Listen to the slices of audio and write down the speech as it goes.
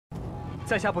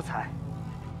在下不才，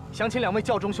想请两位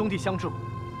教中兄弟相助，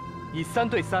以3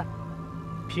对3，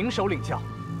平手领教。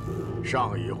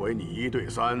上一回你1对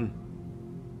3，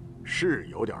是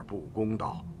有点不公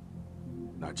道。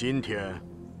那今天，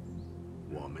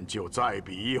我们就再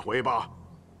比一回吧。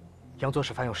杨左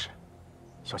使、范右使，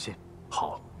小心。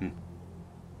好，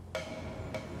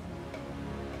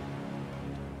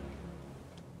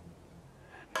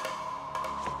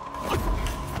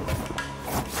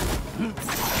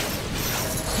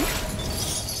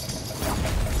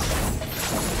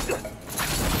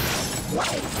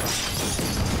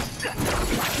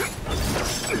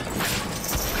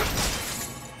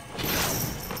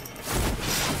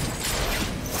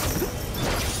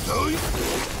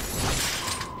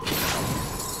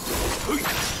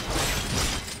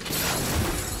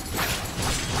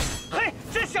嘿，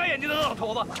这瞎眼睛的老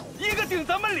头子，一个顶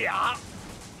咱们俩，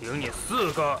顶你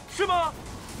4个，是吗？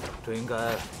这应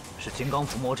该是金刚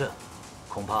伏魔阵，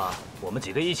恐怕我们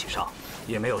几个一起上，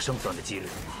也没有胜算的几率。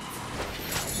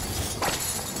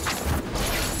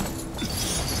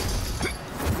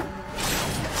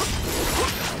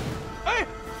哎，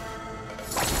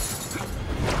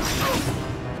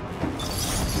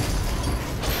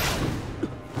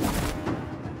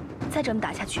再这么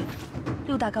打下去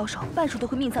，6大高手半数都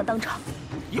会命丧当场。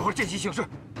一会儿见机行事，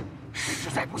实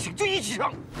在不行就一起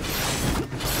上。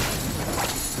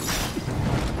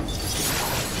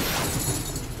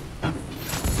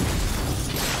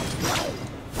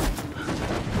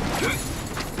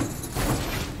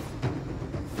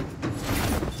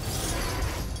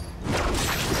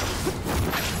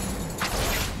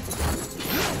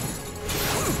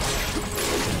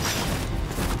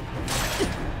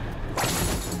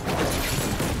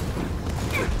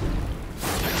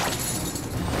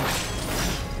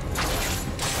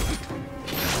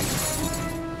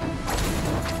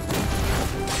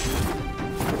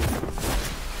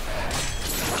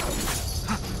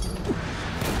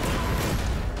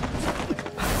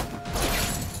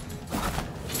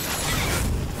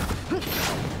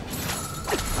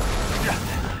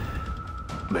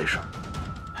没事。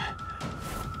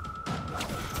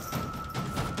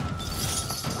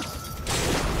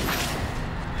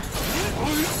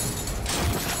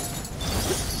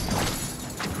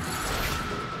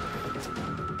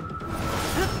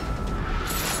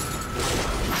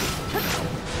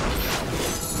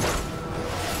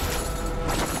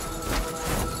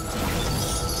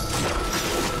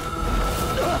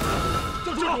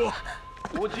教主，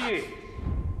无忌，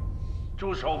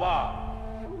住手吧！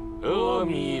阿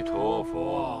弥陀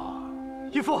佛。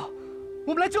义父，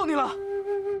我们来救你了。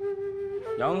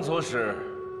杨左使，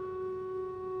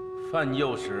范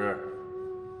右使，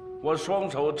我双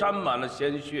手沾满了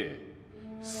鲜血，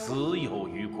死有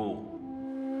余辜。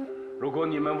如果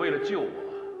你们为了救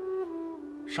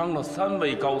我，伤了3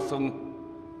位高僧，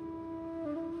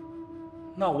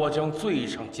那我将罪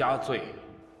上加罪。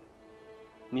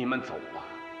你们走吧。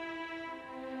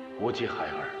无忌孩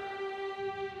儿，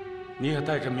你也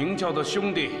带着明教的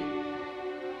兄弟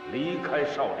离开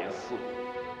少林寺。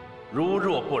如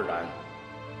若不然，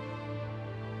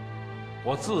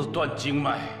我自断经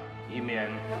脉，以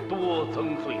免多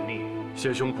增罪孽。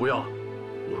谢兄不要，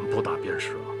我们不打便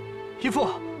是了。义父，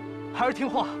孩儿听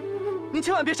话，您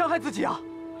千万别伤害自己啊！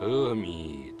阿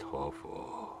弥陀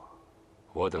佛，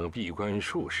我等闭关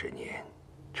数十年，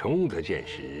终得见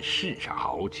识世上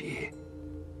豪杰，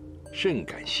甚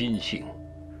感心幸。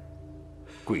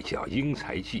贵教英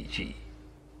才济济，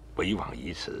唯望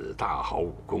以此大好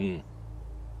武功，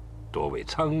多为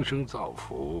苍生造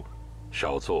福，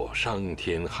少做伤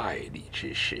天害理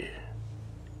之事。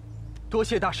多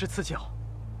谢大师赐教，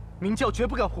明教绝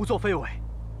不敢胡作非为。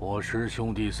我师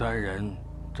兄弟3人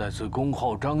在此恭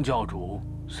候张教主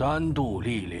3度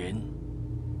莅临。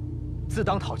自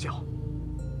当讨教，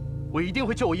我一定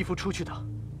会救我义父出去的。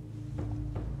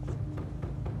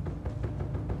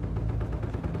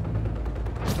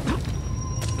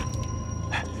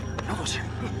杨左使，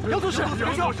杨左使，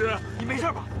杨左使，你没事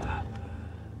吧？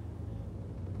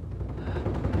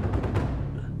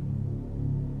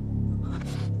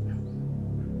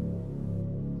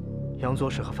杨左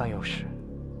使和范右使，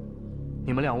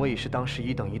你们2位已是当时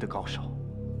1等1的高手。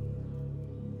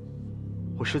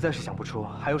我实在是想不出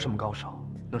还有什么高手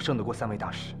能胜得过3位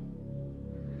大师。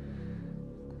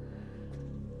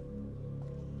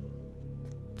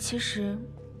其实，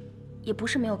也不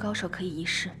是没有高手可以一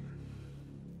试。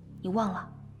你忘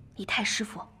了，你太师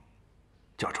傅。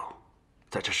教主，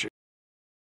在这时。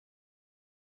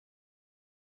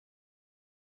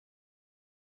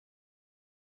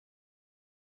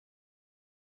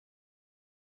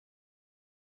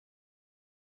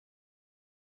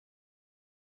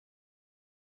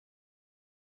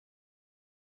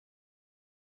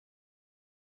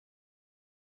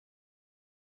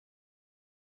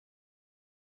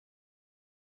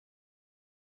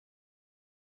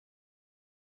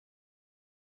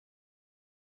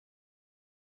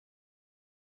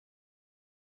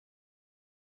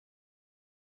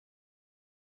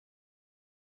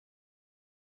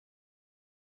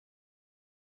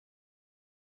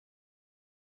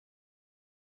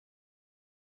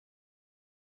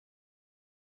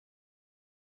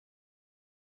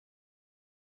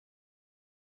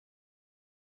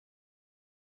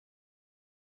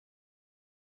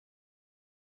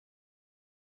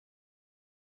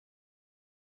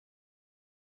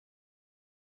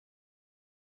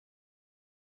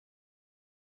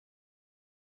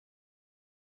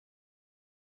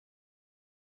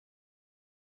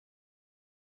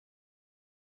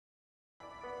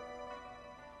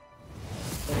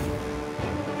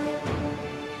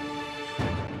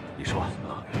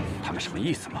什么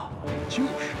意思吗？就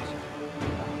是。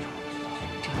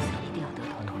这次一定要得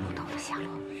到屠龙岛的下落。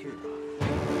是啊。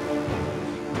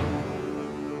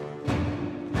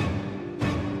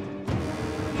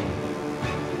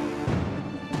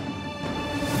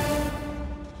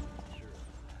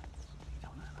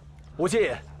无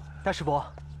忌，大师伯，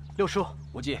六叔，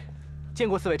无忌，见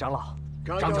过4位长老。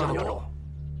张教主。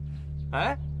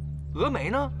哎，峨眉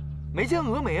呢？没见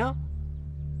峨眉啊。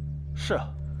是啊，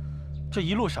这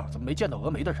一路上怎么没见到峨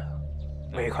眉的人啊？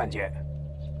没看见。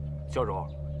小主，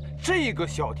这个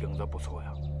小亭子不错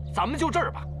呀，咱们就这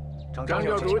儿吧。张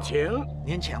教主，请。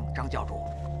您请，张教主。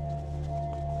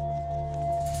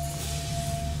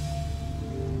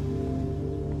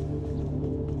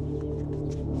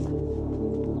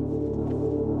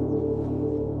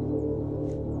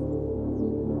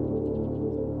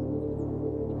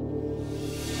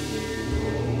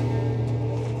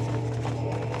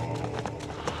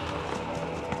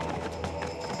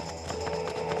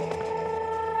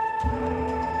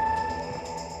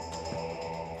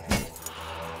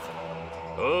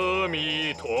阿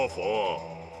弥陀佛！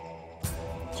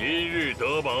今日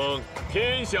得蒙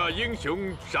天下英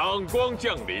雄赏光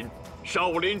降临，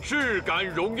少林质感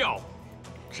荣耀。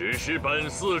只是本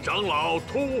寺长老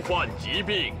突患疾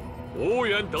病，无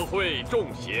缘得会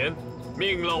众贤，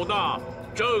命老衲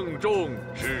郑重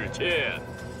致歉。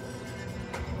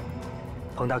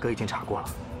彭大哥已经查过了，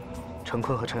陈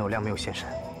坤和陈友谅没有现身，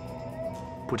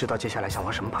不知道接下来想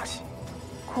玩什么把戏。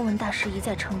空文大师一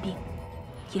再称病，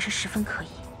也是十分可疑。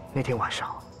那天晚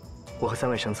上，我和3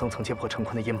位神僧曾揭破陈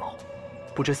坤的阴谋，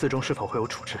不知寺中是否会有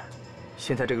处置。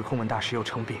现在这个空文大师又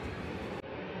称病，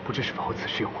不知是否和此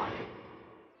事有关。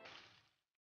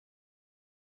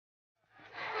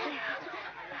哎呀，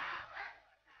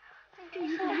这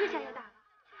雨怎么越下越大了？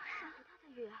是它的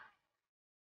雨啊！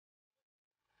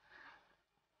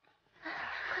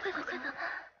快走！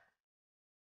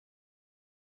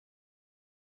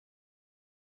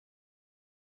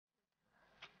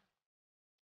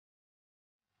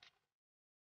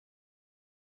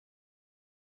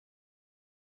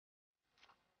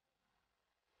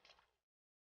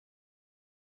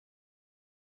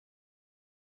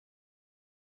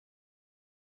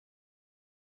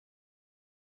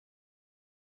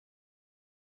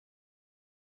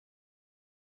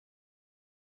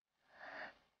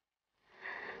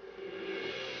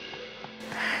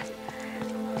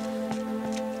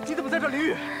你怎么在这淋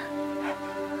雨？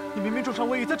你明明重伤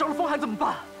未愈，再着了风寒怎么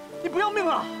办？你不要命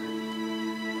啊！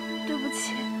对不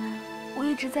起，我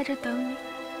一直在这等你，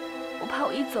我怕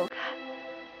我一走开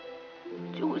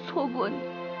就会错过你。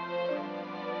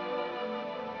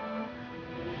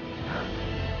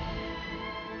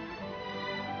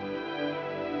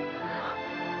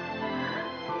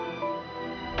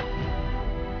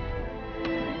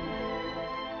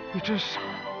你真傻。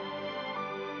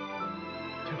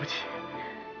对不起，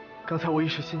刚才我一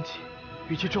时心急，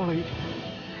语气重了一点。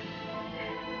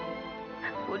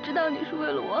我知道你是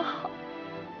为了我好，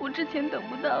我之前等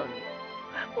不到你，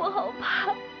我好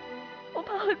怕，我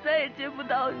怕我再也见不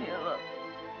到你了。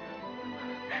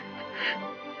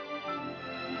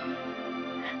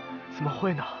怎么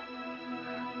会呢？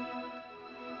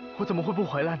我怎么会不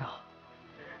回来呢？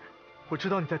我知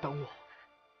道你在等我，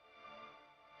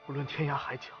无论天涯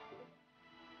海角，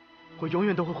我永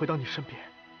远都会回到你身边。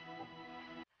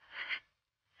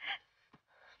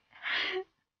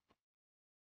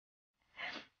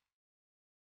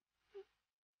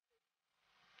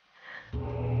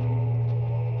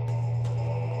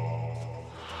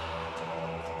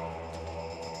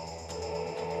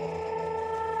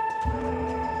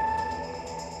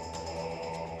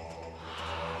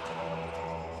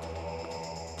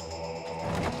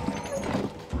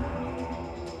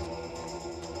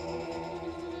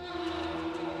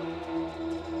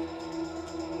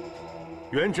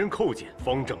元真叩见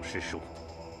方丈师叔。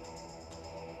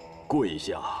跪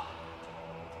下。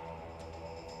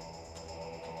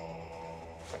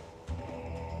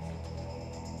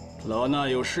老衲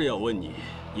有事要问你，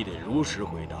你得如实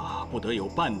回答，不得有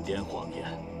半点谎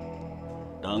言。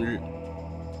当日，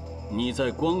你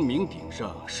在光明顶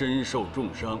上身受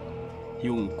重伤，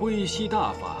用归西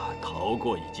大法逃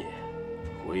过一劫。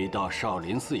回到少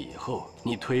林寺以后，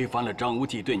你推翻了张无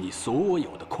忌对你所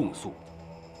有的控诉。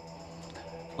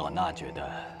老衲觉得，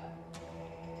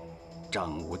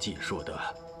张无忌说的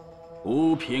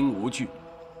无凭无据，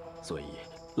所以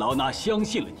老衲相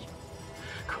信了你。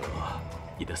可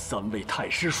你的3位太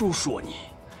师叔说你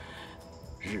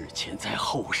日前在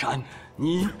后山，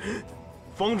你……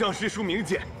方丈师叔明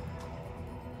鉴，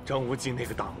张无忌那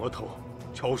个大魔头，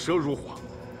巧舌如簧，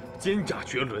奸诈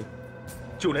绝伦，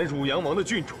就连汝阳王的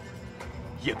郡主，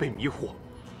也被迷惑，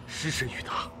失身于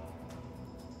他。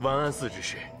王安寺之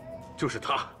事，就是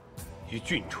他与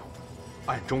郡主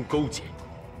暗中勾结。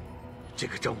这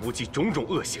个张无忌种种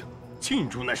恶行，罄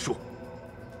竹难书。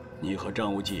你和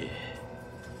张无忌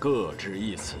各执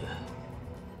一词，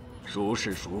孰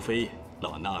是孰非，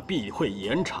老衲必会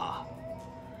严查。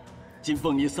今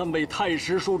奉你3位太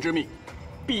师叔之命，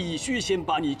必须先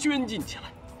把你圈禁起来，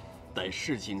待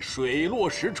事情水落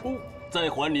石出，再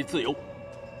还你自由。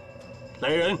来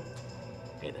人，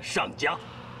给他上枷。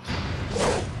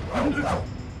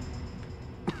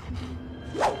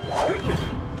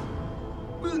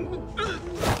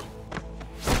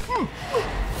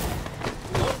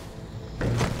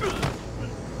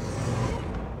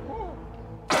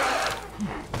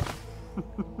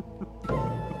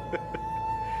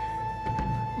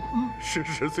世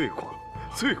事最狂，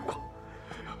最狂！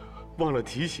忘了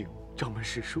提醒掌门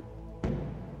师叔，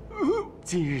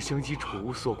今日相继宠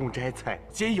物所供斋菜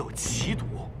皆有奇毒，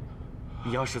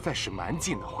你要是再使蛮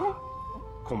劲的话，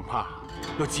恐怕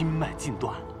要筋脉尽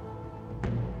断，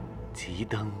急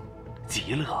登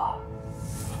极乐。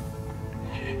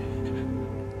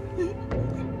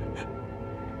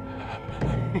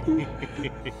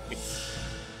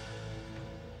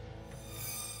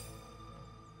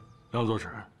杨左使、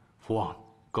父王，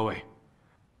各位，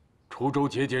滁州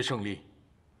节节胜利，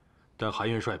但韩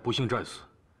元帅不幸战死。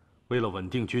为了稳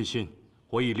定军心，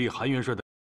我已立韩元帅的。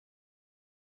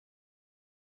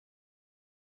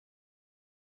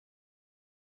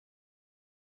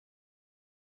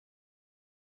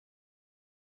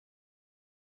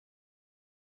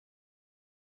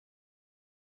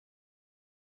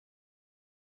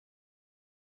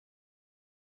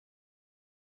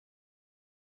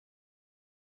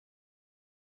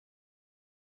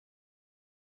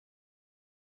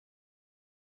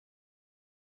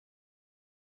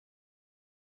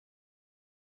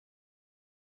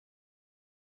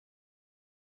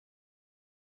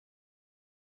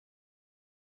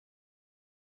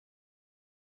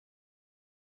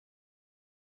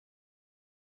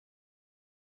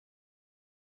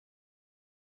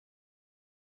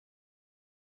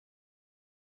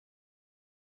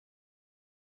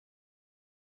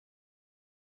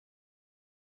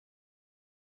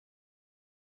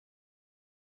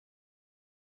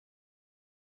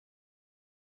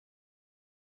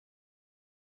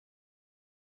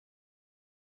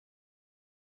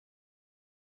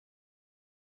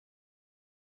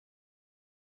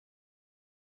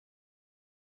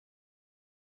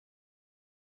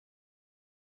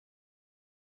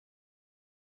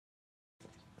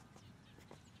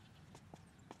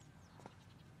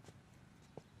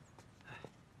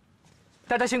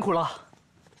大家辛苦了。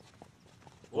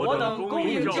我等恭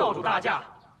迎教主大驾。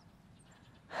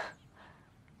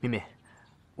敏敏，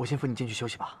我先扶你进去休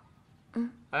息吧。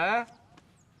哎，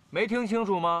没听清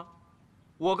楚吗？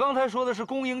我刚才说的是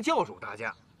恭迎教主大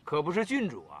驾，可不是郡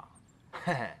主啊。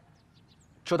嘿嘿，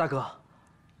周大哥，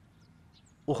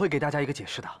我会给大家一个解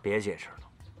释的。别解释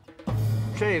了，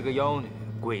这个妖女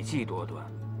诡计多端，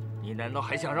你难道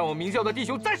还想让我明教的弟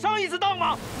兄再上一次当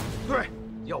吗？对。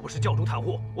要不是教主袒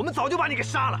护，我们早就把你给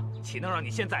杀了，岂能让你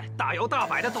现在大摇大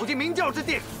摆地走进明教之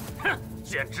地？哼，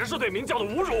简直是对明教的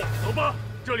侮辱！走吧，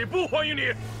这里不欢迎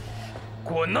你。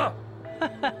滚呐！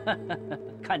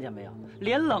看见没有，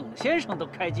连冷先生都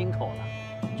开金口了。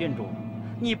郡主，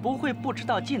你不会不知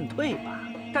道进退吧？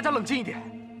大家冷静一点，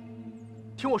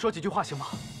听我说几句话行吗？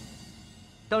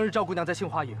当日赵姑娘在杏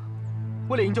花营，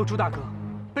为了营救朱大哥，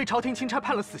被朝廷钦差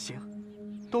判了死刑，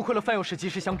多亏了范有时及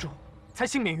时相助，才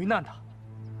幸免于难的。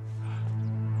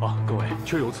各位，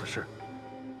确有此事。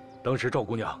当时赵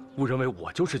姑娘误认为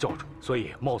我就是教主，所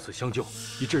以冒死相救，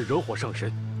以致惹火上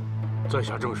身。在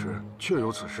下证实，确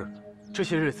有此事。这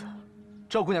些日子，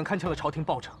赵姑娘看清了朝廷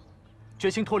暴政，决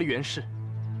心脱离袁氏，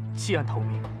弃暗投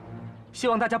明。希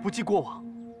望大家不计过往，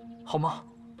好吗？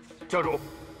教主，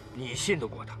你信得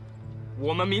过他？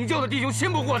我们明教的弟兄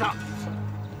信不过他。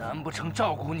难不成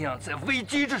赵姑娘在危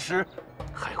机之时，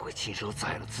还会亲手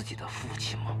宰了自己的父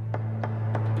亲吗？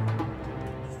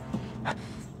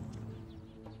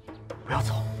不要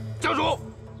走，教主，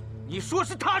你说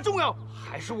是他重要，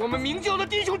还是我们明教的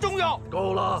弟兄重要？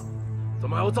够了，怎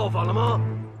么还要造反了吗？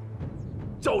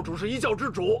教主是一教之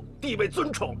主，地位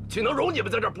尊崇，岂能容你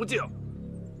们在这儿不敬？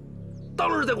当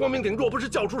日在光明顶，若不是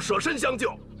教主舍身相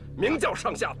救，明教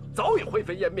上下早已灰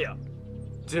飞烟灭了。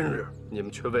今日你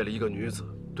们却为了一个女子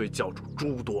对教主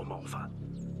诸多冒犯，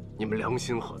你们良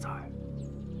心何在？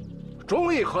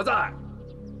忠义何在？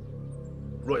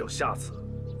若有下次，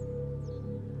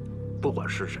不管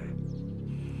是谁，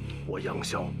我杨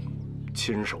逍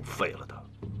亲手废了他。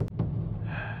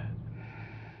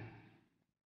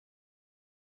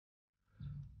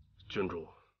郡主，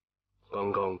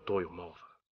刚刚多有冒犯。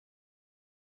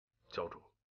教主，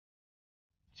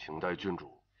请待郡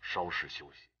主稍事休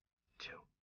息，请。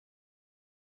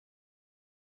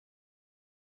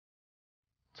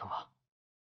走吧。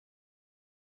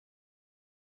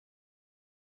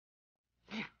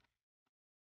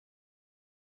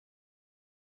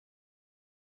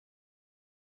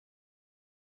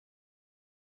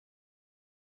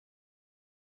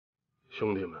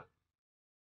兄弟们，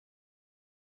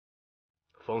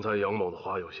方才杨某的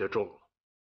话有些重了，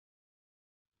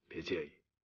别介意。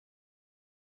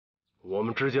我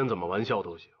们之间怎么玩笑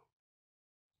都行，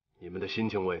你们的心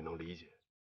情我也能理解，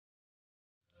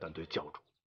但对教主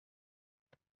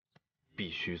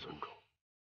必须尊重。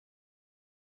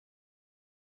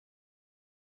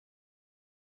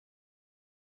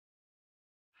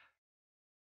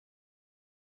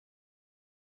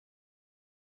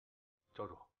教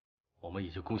主，我们已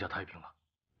经攻下太平了。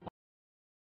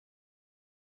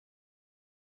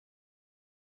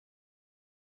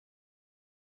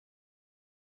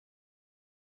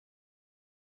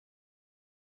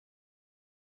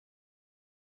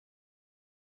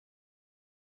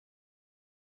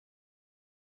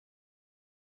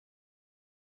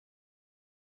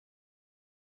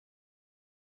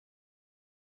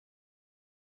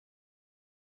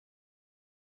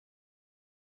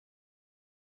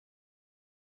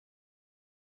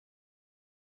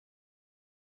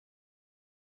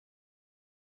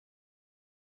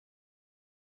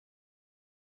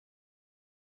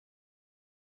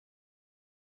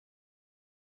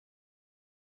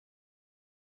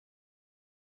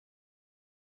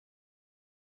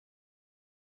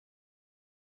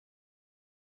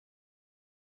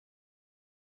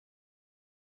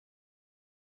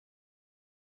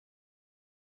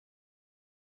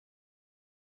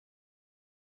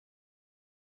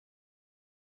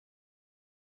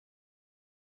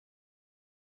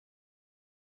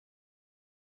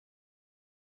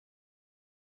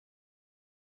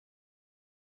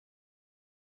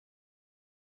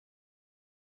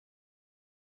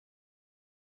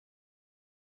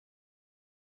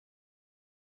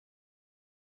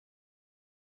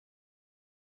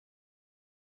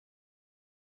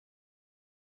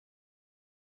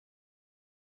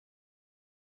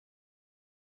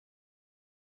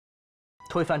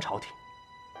推翻朝廷，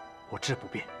我志不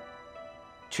变；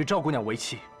娶赵姑娘为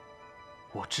妻，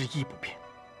我志亦不变。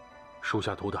属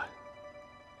下斗胆，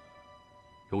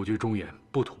有句忠言，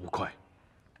不吐不快。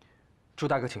朱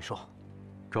大哥，请说。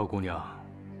赵姑娘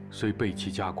虽背弃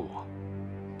家国，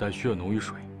但血浓于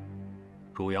水。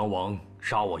汝阳王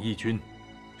杀我义军，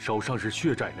手上是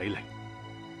血债累累。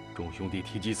众兄弟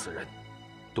提及此人，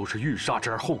都是欲杀之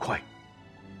而后快。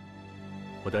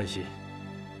我担心。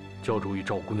教主与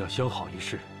赵姑娘相好一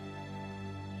事，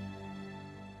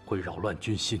会扰乱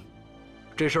军心。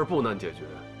这事儿不难解决，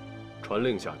传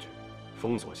令下去，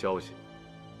封锁消息。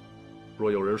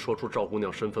若有人说出赵姑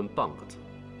娘身份半个字，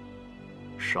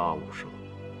杀无赦。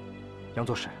杨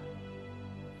作史，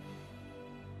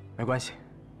没关系，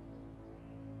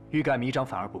欲盖弥彰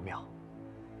反而不妙。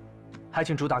还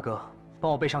请朱大哥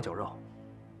帮我备上酒肉，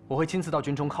我会亲自到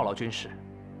军中犒劳军士，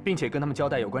并且跟他们交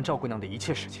代有关赵姑娘的一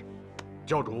切事情。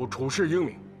教主处事英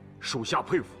明，属下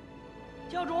佩服。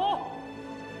教主，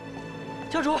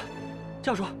教主，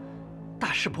教主，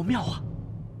大事不妙啊！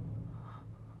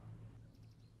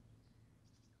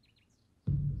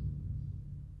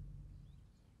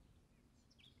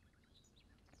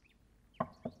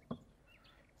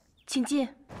请进。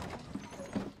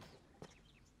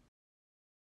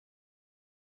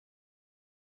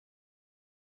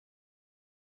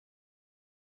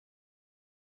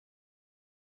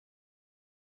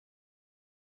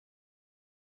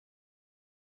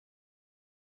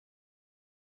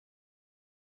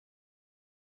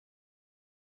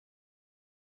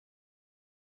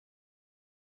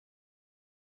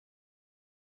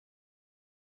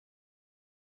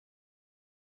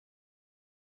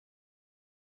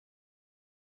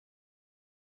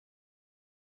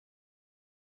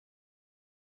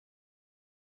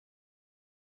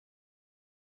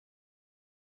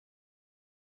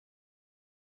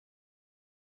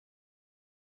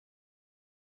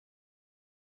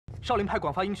少林派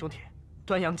广发英雄帖，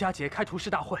端阳佳节开屠师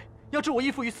大会，要置我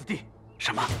义父于死地。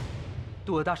什么？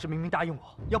杜尔大师明明答应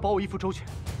我要保我义父周全，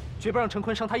绝不让陈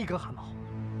坤伤他一根汗毛，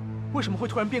为什么会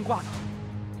突然变卦呢？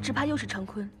只怕又是陈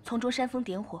坤从中煽风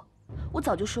点火。我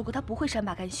早就说过他不会善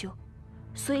罢甘休，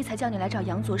所以才叫你来找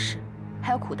杨左使，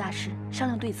还有苦大师商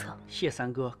量对策。谢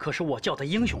三哥可是我教的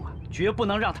英雄啊，绝不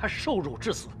能让他受辱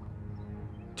致死。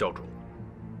教主，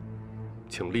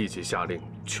请立即下令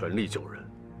全力救人，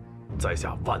在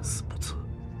下万死不辞。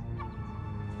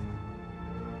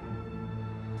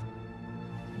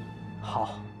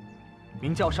好，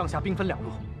明教上下兵分2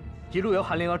路，一路由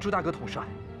韩灵儿朱大哥统帅，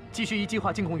继续依计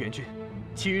划进攻援军，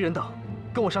其余人等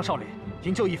跟我上少林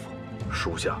营救义父。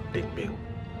属下领命。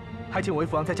还请为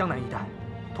父王在江南一带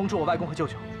通知我外公和舅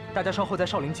舅，大家稍后在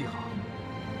少林集合。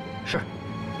是。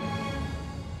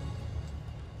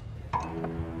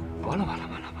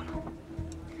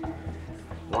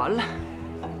完了！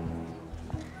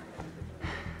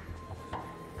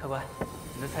客官，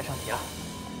你的菜上齐了。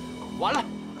完了！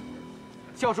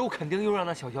教主肯定又让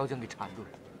那小妖精给缠住了。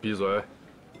闭嘴！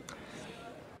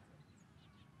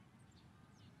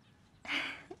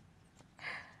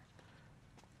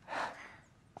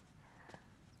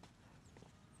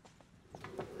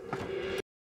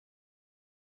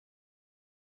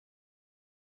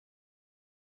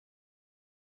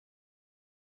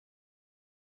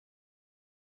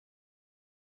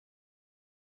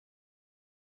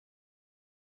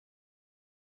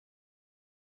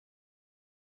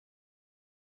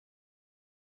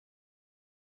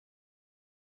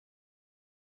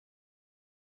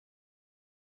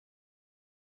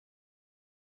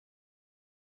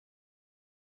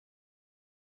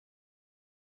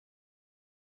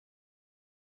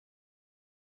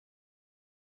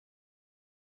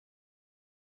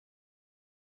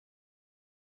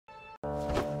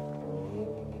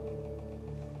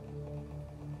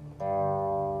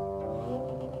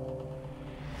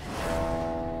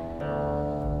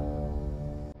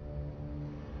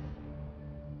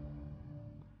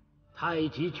太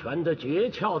极拳的诀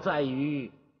窍在于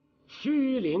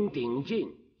虚灵顶劲，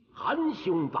含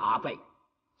胸拔背，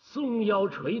松腰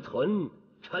垂臀，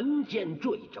沉肩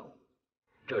坠肘。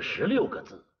这16个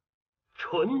字，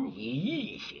纯以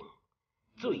意行，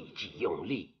最忌用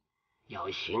力，要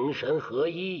形神合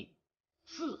一，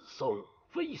似松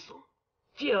非松，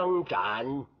将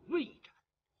斩未斩，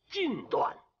尽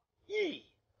断亦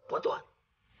不断。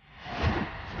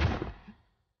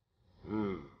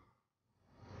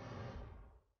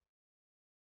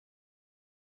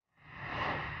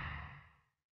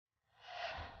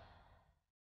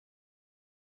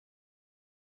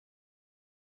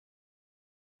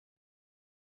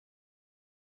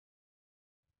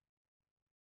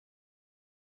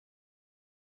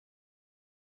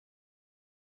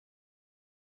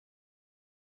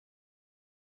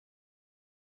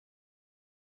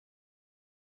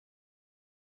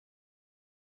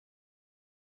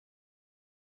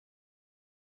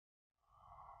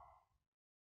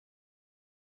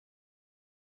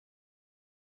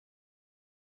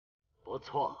不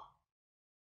错，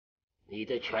你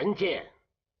的拳剑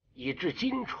已至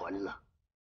精纯了。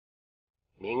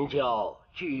明教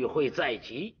聚会在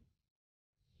即，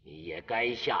你也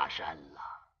该下山了。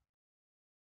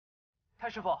太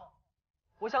师傅，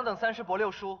我想等3师伯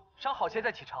6叔伤好些再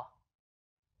启程。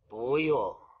不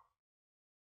用，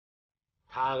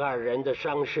他2人的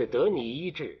伤势得你医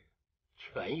治，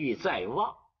痊愈在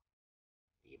望，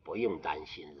你不用担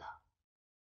心了。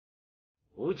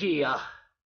无忌呀，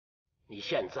你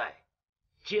现在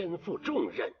肩负重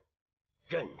任，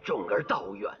任重而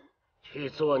道远，去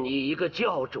做你一个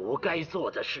教主该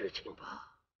做的事情吧。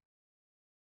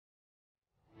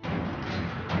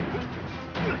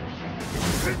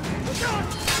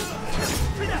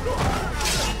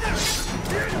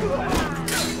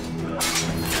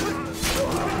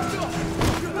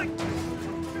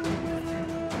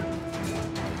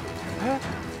哎，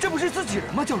这不是自己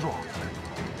人吗，教主？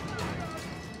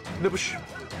那不是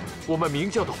我们明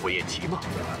教的火焰旗吗？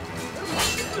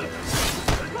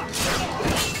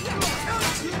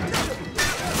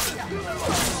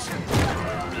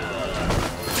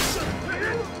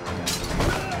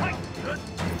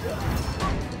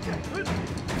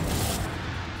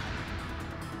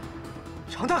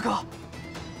常大哥，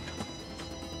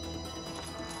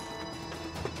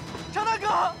常大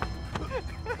哥，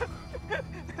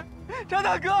常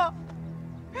大哥，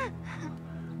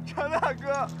常大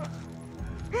哥，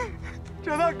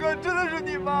常大哥，真的是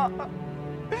你吗？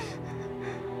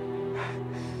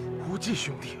无忌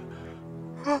兄弟，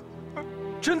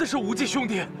真的是无忌兄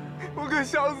弟！我可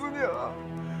想死你了！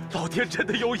老天真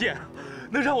的有眼，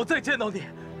能让我再见到你。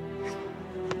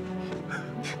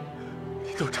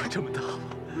你都长这么大了。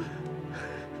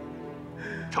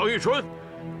常遇春，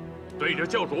对着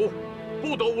教主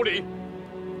不得无礼。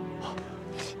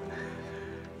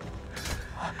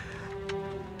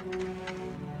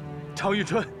常遇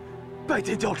春，拜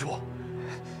见教主。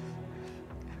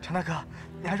常大哥，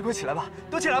你还是快起来吧，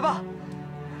都起来吧。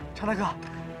常大哥，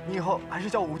你以后还是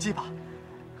叫我无忌吧。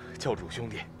教主兄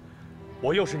弟，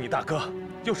我又是你大哥，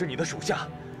又是你的属下，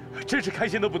真是开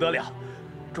心的不得了。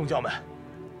众教们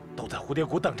都在蝴蝶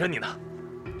谷等着你呢。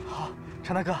好，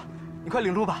常大哥，你快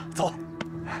领路吧。走。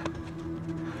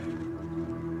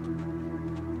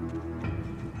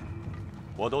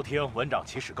我都听文长、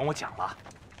骑使跟我讲了，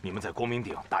你们在光明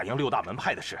顶打赢6大门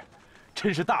派的事，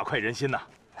真是大快人心呐。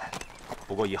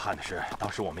不过遗憾的是，当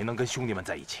时我没能跟兄弟们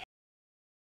在一起。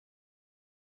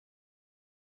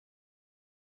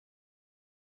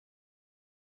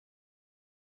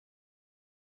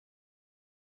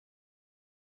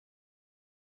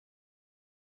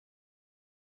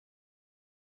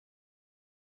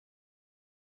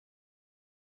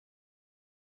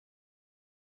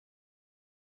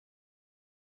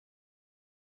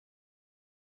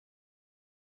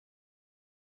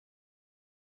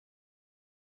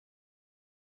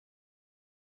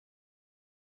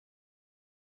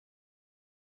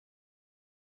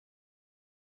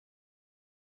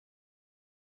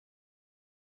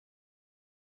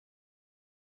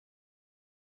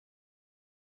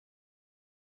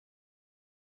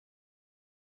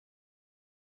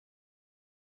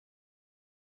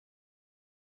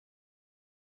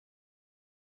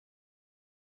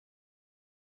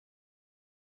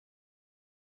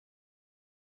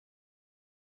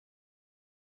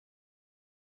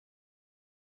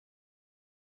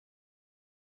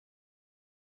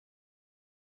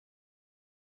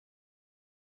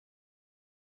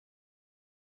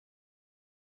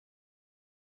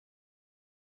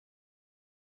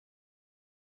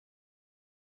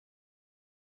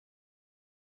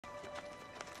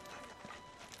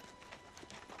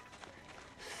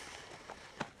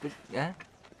 哎，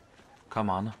干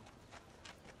嘛呢？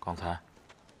刚才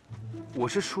我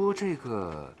是说这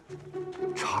个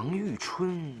常遇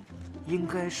春，应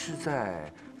该是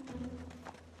在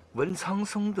文苍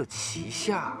松的旗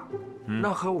下，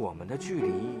那和我们的距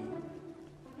离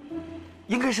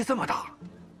应该是这么大。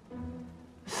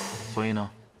所以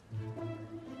呢？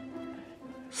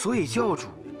所以教主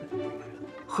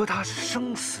和他是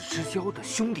生死之交的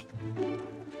兄弟，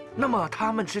那么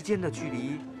他们之间的距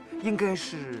离应该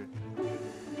是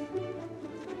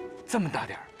这么大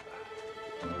点儿，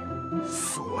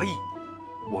所以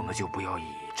我们就不要以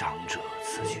长者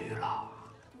自居了。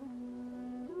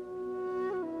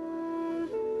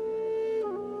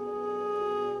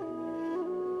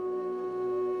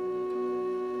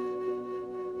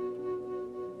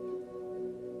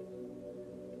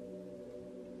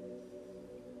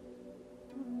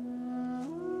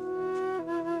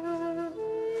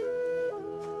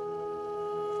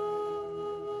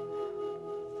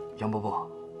杨伯伯，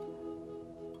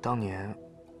当年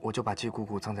我就把季姑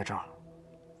姑葬在这儿了，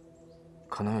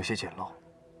可能有些简陋，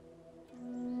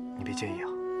你别介意啊。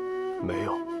没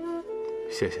有，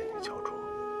谢谢你，教主。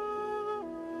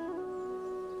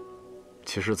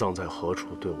其实葬在何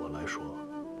处对我来说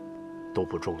都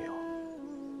不重要，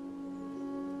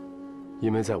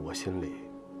因为在我心里，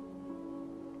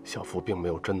小福并没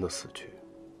有真的死去。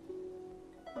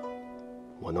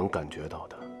我能感觉到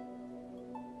的。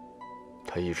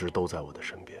他一直都在我的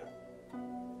身边。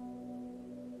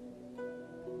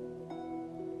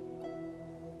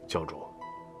教主，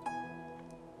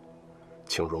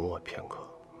请容我片刻。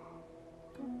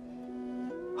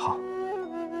好。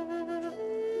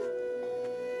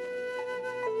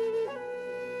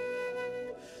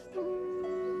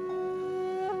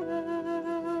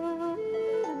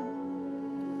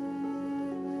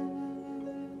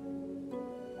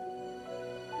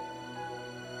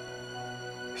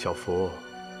小福，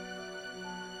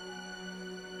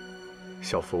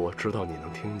小福，我知道你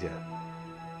能听见。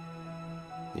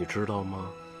你知道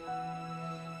吗？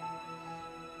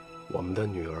我们的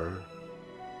女儿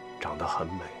长得很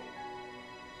美，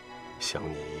像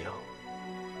你一样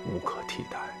无可替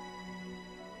代。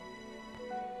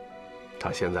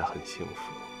她现在很幸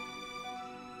福，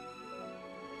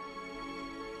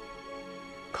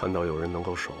看到有人能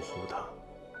够守护她，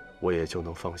我也就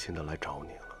能放心的来找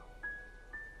你了。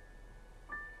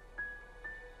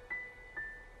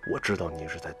我知道你一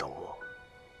直在等我，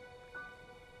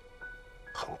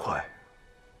很快，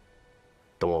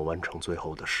等我完成最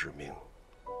后的使命，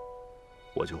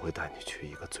我就会带你去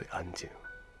一个最安静、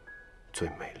最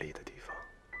美丽的地方，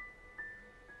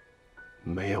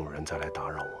没有人再来打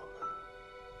扰我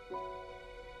们。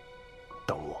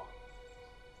等我。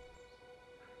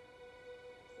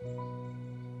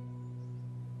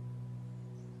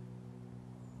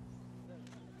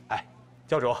哎，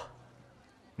教主。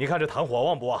你看这坛火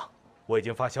旺不旺？我已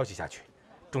经发消息下去，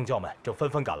众教们正纷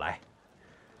纷赶来。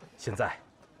现在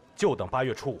就等8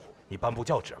月初5你颁布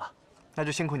教旨了。那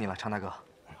就辛苦你了，常大哥。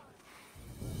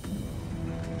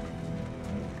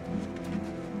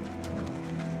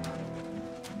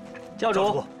教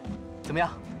主，怎么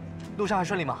样？路上还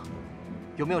顺利吗？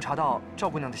有没有查到赵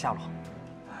姑娘的下落？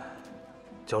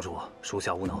教主，属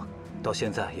下无能，到现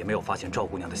在也没有发现赵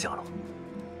姑娘的下落。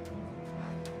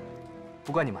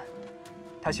不怪你们，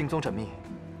她行踪缜密，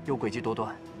又诡计多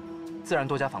端，自然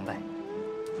多加防备。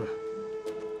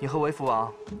你和为福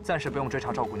王暂时不用追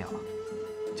查赵姑娘了，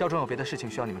教中有别的事情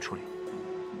需要你们处理。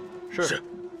是。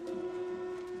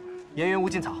盐源无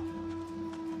尽草。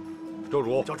教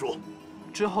主。教主。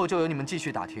之后就由你们继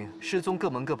续打听失踪各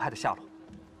门各派的下落。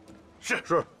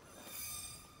是。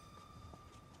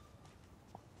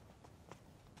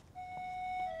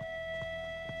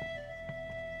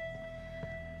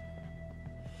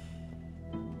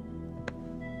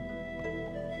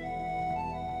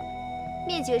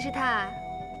灭绝师太，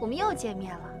我们又见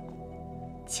面了。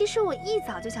其实我一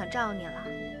早就想找你了，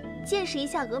见识一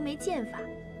下峨眉剑法。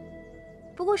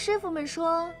不过师傅们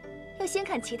说，要先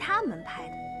看其他门派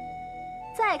的，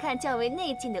再看较为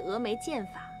内劲的峨眉剑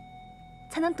法，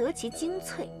才能得其精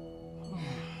粹。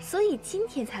所以今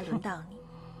天才轮到你。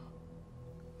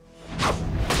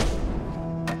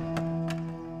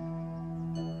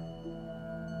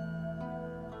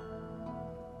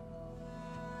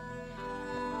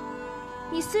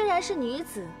你虽然是女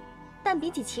子，但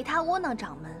比起其他窝囊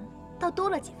掌门，倒多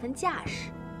了几分架势，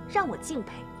让我敬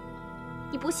佩。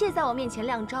你不屑在我面前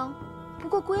亮招，不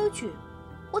过规矩，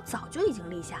我早就已经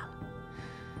立下了。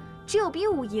只有比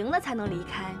武赢了才能离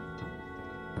开。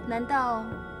难道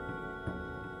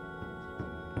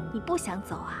你不想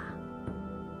走啊？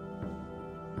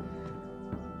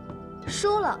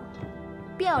输了，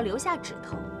便要留下指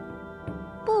头；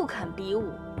不肯比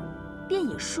武，便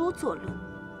以输作论。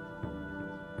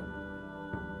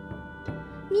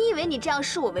你以为你这样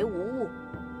视我为无物，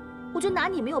我就拿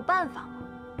你没有办法吗？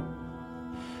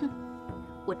哼，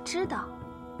我知道，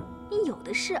你有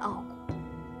的是傲骨，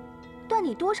断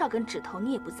你多少根指头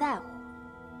你也不在乎。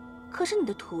可是你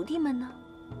的徒弟们呢？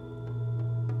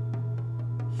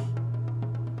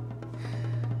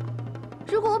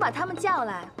如果我把他们叫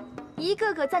来，一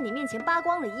个个在你面前扒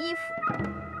光了衣服，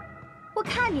我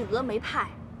看你峨眉派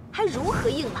还如何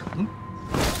硬朗？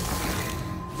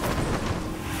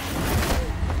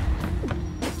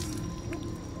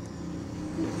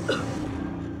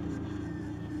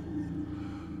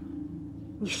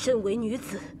你身为女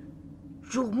子，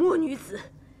辱没女子，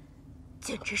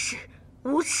简直是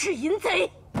无耻淫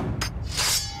贼！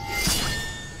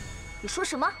你说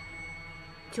什么？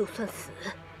就算死，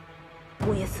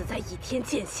我也死在倚天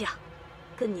剑下，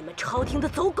跟你们朝廷的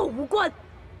走狗无关。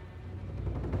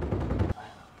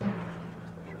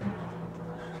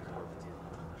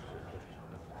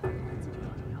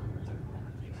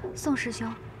宋师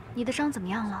兄，你的伤怎么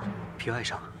样了？皮外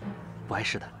伤，不碍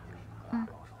事的。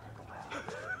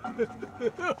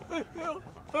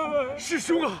师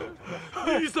兄啊，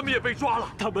你怎么也被抓了？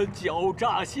他们狡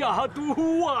诈下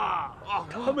毒啊！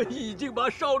他们已经把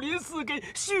少林寺给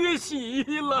血洗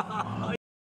了。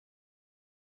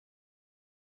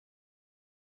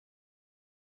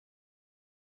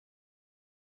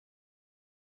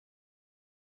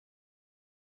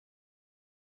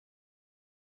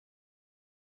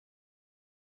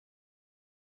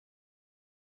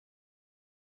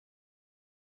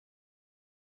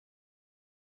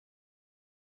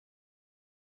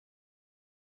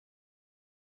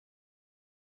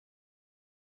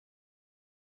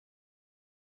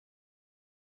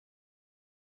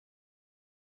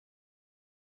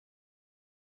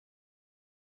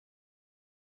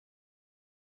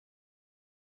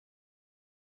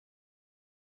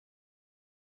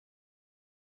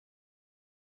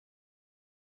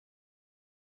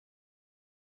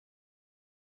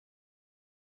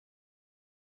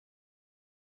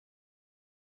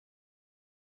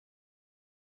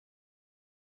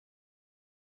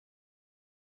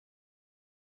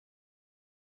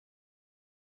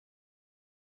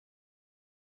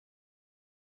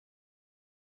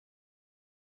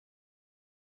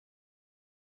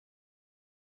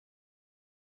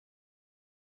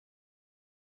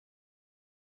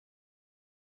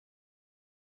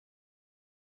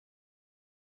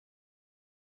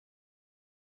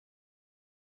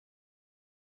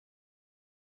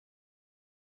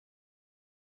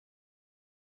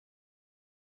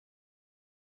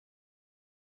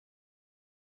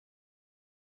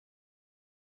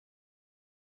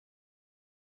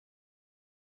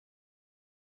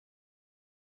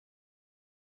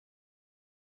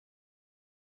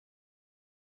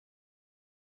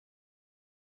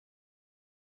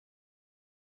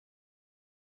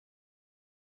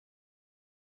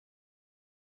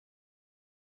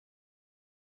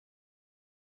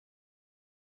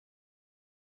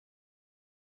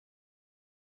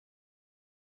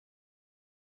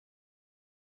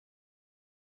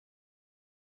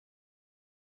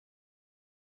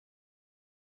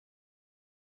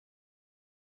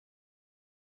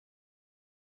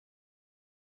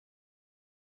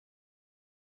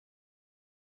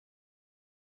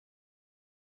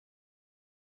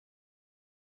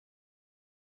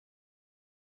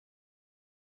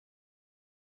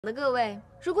的各位，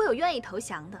如果有愿意投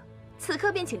降的，此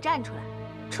刻便请站出来。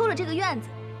出了这个院子，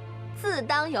自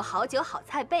当有好酒好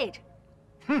菜备着。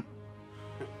哼！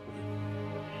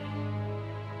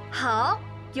好，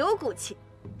有骨气，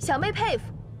小妹佩服。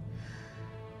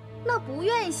那不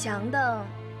愿意降的，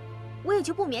我也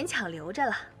就不勉强留着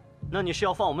了。那你是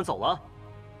要放我们走了？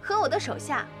和我的手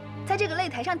下在这个擂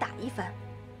台上打一番，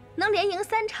能连赢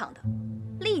3场的，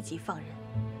立即放人。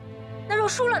那若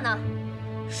输了呢？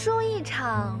输一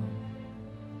场，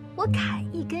我砍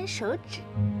1根手指。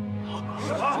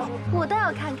我倒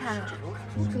要看看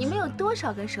你们有多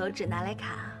少根手指拿来砍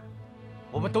啊！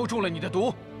我们都中了你的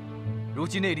毒，如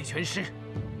今内力全失，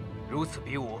如此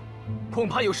比武，恐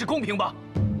怕有失公平吧？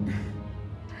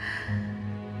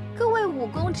各位武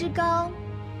功之高，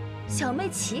小妹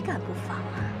岂敢不防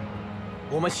啊！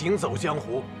我们行走江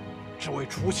湖，只为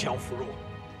锄强扶弱，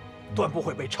断不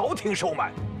会被朝廷收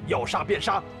买，要杀便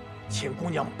杀，请姑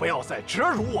娘不要再折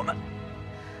辱我们。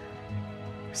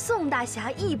宋大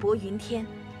侠义薄云天，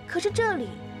可是这里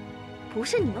不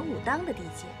是你们武当的地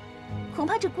界，恐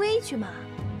怕这规矩嘛，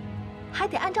还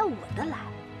得按照我的来。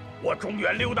我中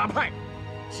原6大派，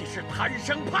岂是贪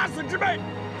生怕死之辈？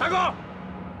大哥，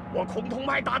我孔通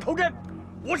派打头阵，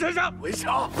我身上为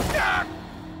强。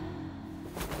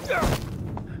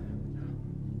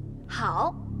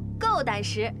好，够胆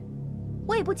识，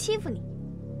我也不欺负你，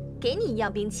给你1样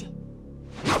兵器。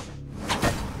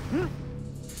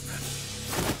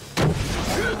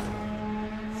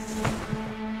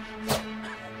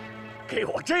给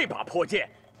我这把破剑，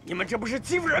你们这不是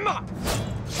欺负人吗？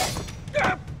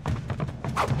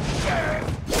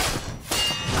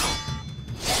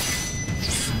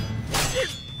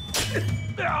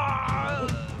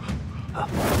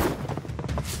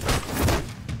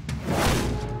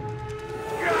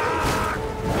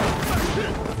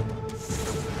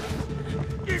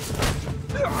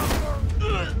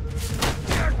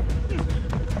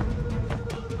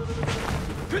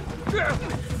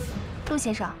陆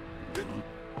先生，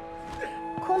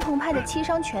崆峒派的7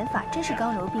伤拳法真是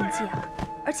刚柔并济啊，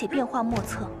而且变化莫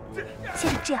测。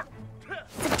先是这样，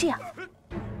再这样，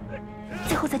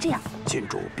最后再这样。郡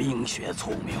主冰雪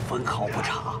聪明，分毫不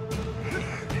差。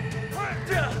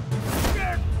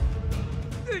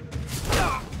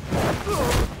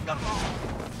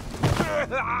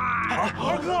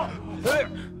二哥，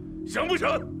行不行？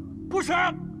不行！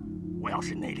我要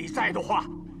是内力在的话，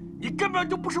你根本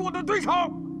就不是我的对手。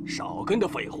少跟的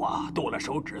废话，剁了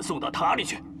手指送到塔里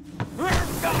去。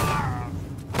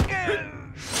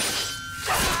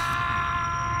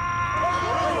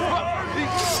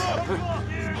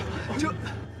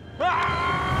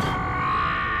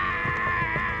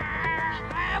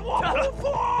我不服！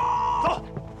走，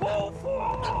不服！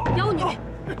妖女，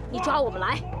你抓我们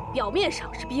来，表面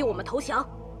上是逼我们投降，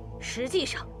实际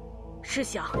上是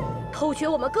想偷学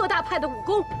我们各大派的武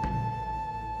功。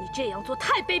你这样做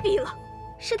太卑鄙了。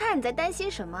师太，你在担心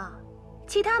什么？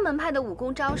其他门派的武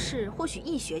功招式或许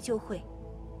一学就会，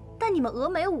但你们峨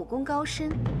眉武功高深，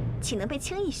岂能被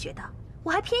轻易学到？我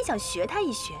还偏想学他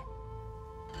一学。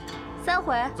3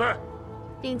回。在。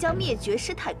领教灭绝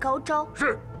师太高招。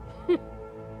是。哼。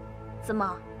怎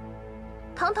么，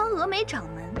堂堂峨眉掌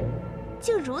门，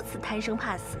竟如此贪生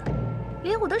怕死，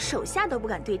连我的手下都不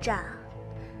敢对战啊！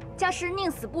家师宁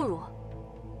死不辱，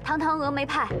堂堂峨眉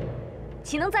派，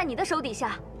岂能在你的手底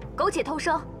下苟且偷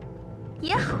生？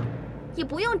也好，也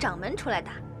不用掌门出来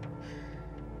打。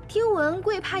听闻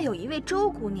贵派有一位周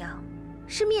姑娘，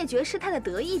是灭绝师太的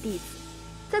得意弟子，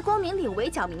在光明顶围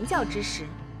剿明教之时，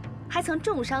还曾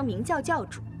重伤明教教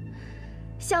主。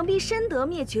想必深得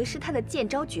灭绝师太的剑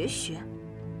招绝学。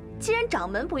既然掌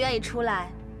门不愿意出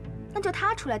来，那就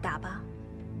他出来打吧。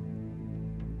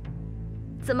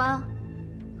怎么，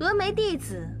峨眉弟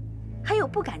子还有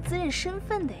不敢自认身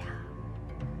份的呀？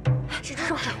蜘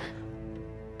蛛，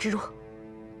蜘蛛，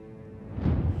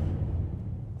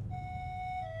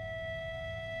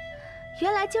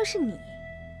原来就是你，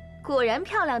果然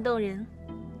漂亮动人。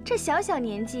这小小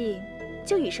年纪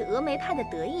就已是峨眉派的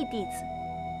得意弟子，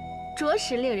着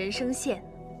实令人生羡。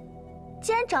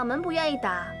既然掌门不愿意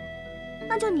打，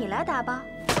那就你来打吧。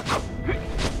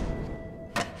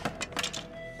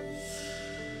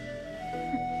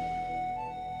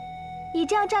你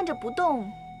这样站着不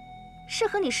动，是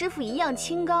和你师父一样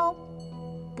清高，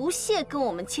不屑跟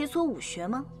我们切磋武学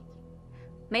吗？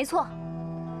没错，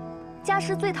家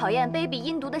师最讨厌卑鄙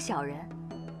阴毒的小人，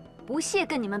不屑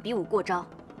跟你们比武过招。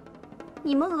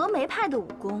你们峨眉派的武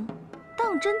功，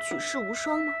当真举世无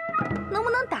双吗？能不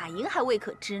能打赢还未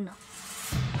可知呢。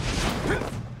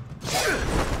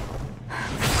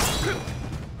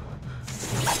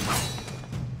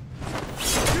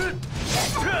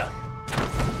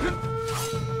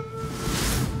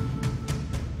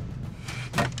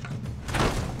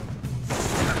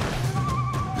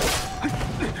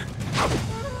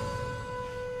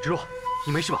芷若，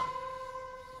你没事吧？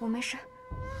我没事。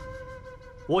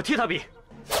我替他比。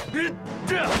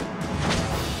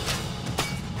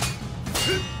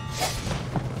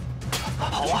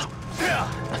好啊！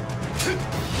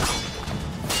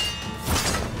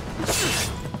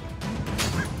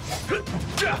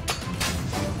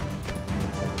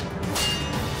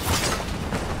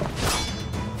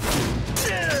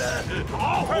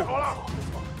好，太好了！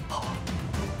好。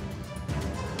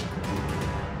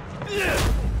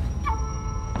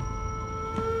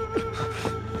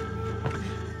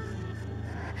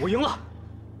我赢了。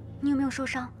你有没有受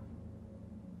伤？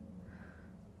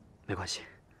没关系，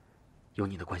有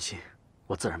你的关心，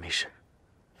我自然没事。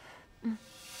嗯。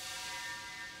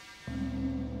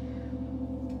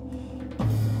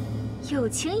有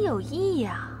情有义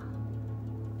呀。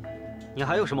你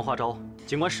还有什么花招，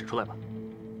尽管使出来吧。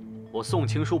我送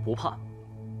情书不怕。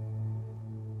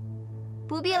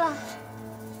不必了。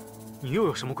你又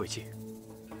有什么诡计？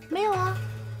没有啊，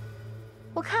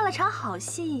我看了场好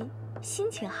戏，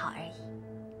心情好而已。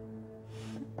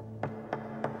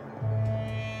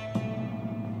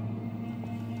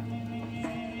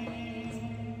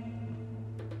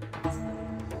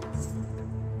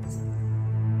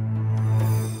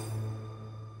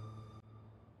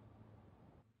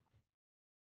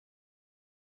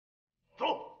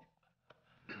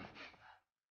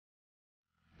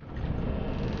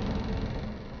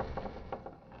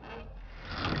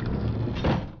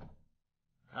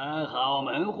安好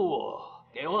门户，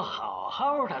给我好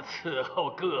好的伺候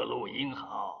各路英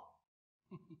豪，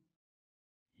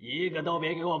一个都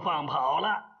别给我放跑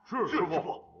了。是师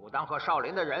傅。武当和少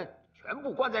林的人全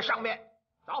部关在上面。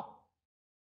走，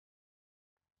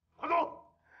快走！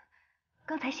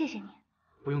刚才谢谢你。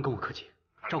不用跟我客气，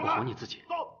照顾好你自己。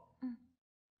走。嗯。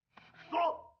走。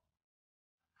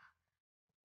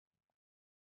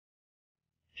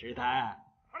石檀，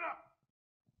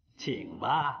请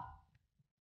吧。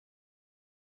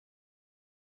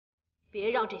别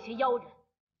让这些妖人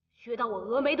学到我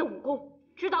峨眉的武功，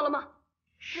知道了吗？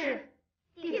是，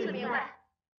弟子明白。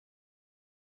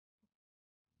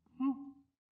嗯。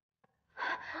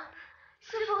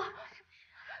师傅，师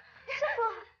傅，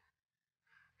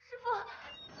师傅。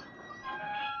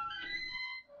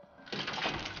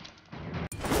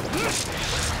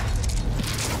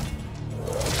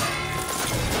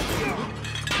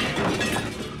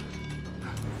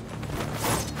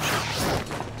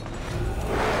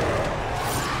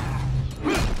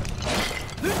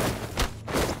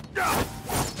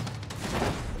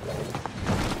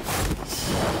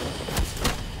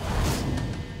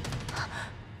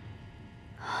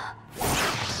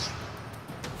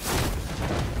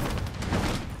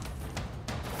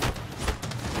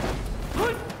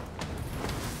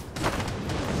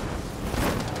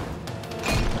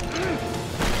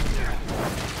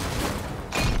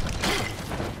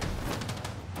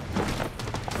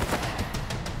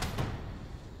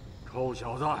臭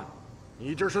小子，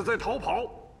你这是在逃跑，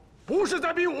不是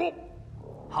在比武。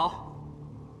好，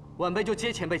晚辈就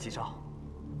接前辈几招。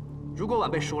如果晚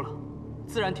辈输了，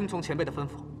自然听从前辈的吩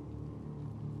咐。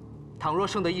倘若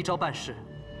胜得一招半式，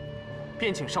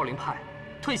便请少林派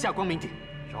退下光明顶。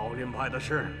少林派的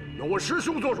事由我师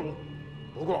兄做主。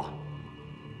不过，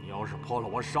你要是破了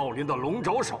我少林的龙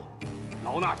爪手，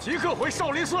老衲即刻回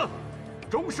少林寺，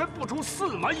终身不出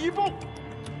寺门一步。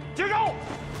接招！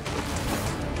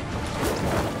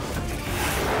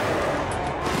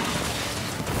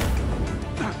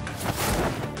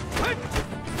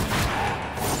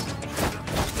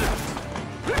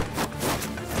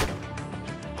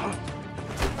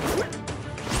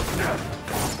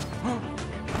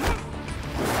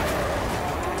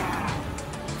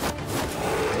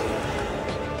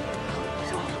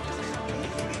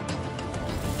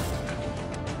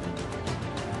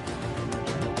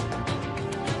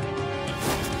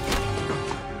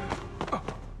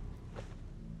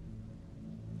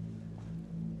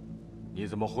你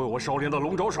怎么会我少林的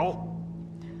龙爪手？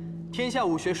天下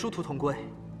武学殊途同归，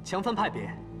强分派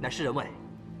别乃是人为。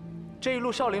这一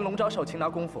路少林龙爪手擒拿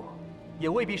功夫，也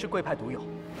未必是贵派独有。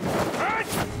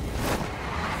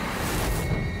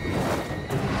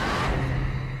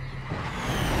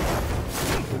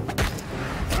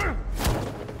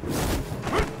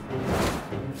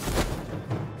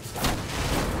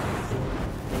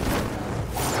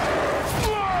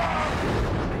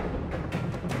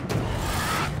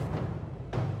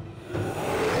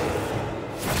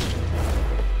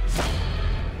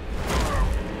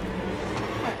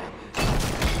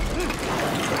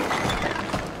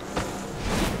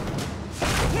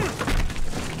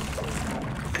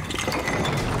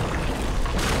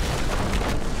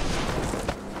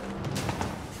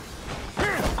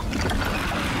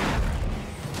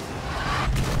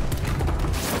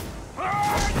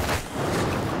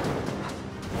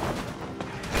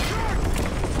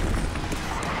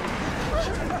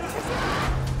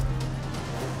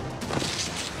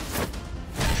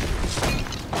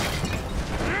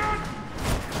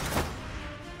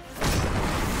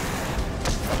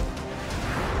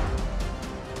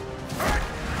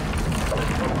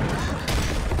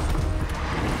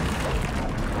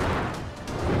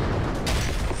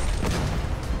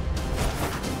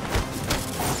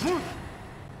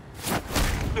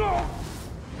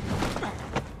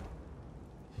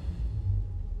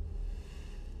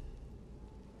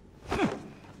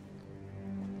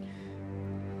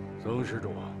曾施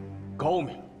主，高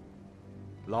明，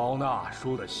老衲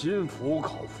输得心服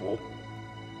口服。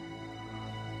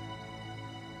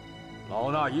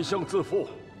老衲一向自负，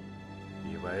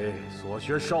以为所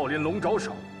学少林龙爪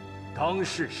手，当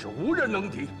世是无人能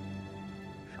敌。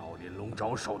少林龙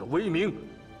爪手的威名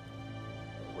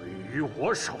毁于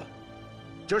我手，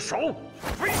这手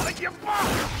废了也罢。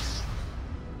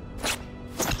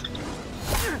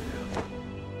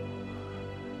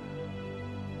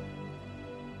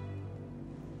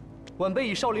 晚辈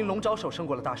以少林龙爪手胜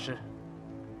过了大师，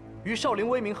于少林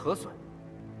威名何损？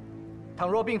倘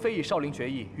若并非以少林绝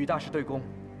艺与大师对攻，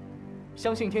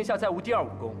相信天下再无第二武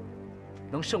功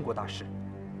能胜过大师。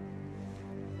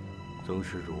曾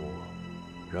施主，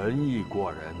仁义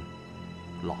过人，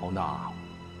老衲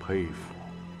佩服。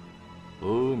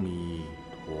阿弥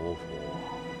陀佛。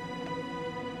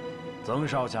曾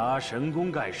少侠神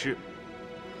功盖世，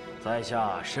在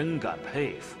下深感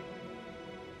佩服。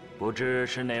 不知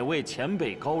是哪位前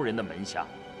辈高人的门下，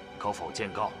可否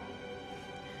见告？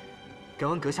感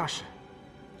恩阁下时。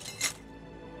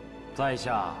在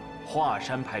下华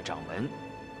山派掌门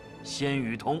仙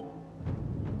于通。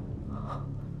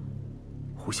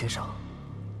胡先生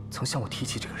曾向我提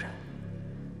起这个人，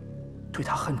对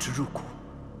他恨之入骨。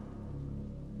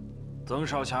曾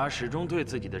少侠始终对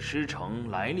自己的师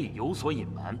承来历有所隐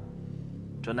瞒，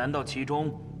这难道其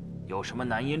中有什么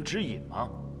难言之隐吗？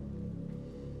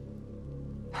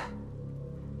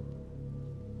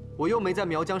 我又没在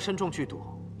苗疆身中剧毒，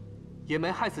也没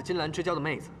害死金兰之交的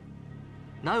妹子，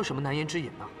哪有什么难言之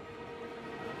隐呢？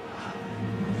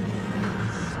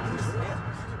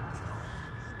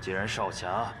既然少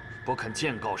侠不肯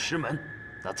见告师门，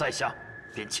那在下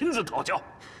便亲自讨教。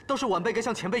倒是晚辈该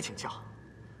向前辈请教。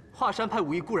华山派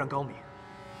武艺固然高明，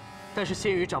但是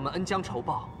仙羽掌门恩将仇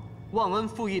报、忘恩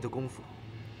负义的功夫，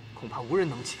恐怕无人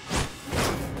能及。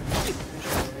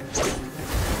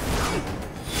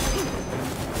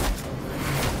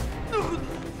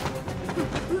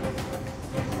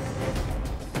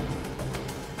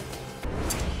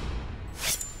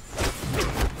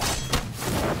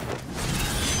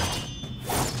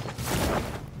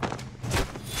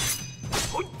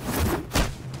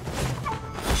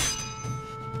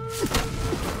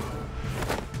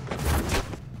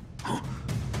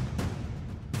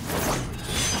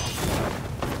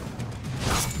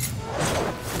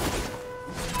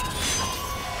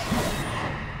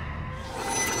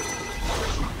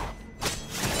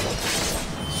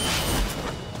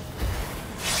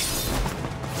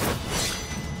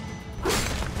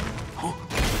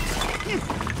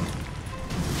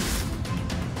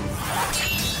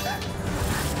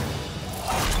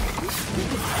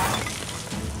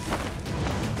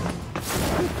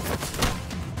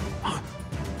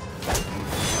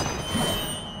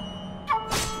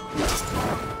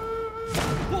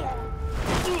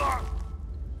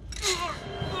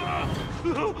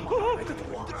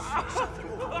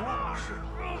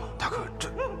 大哥，这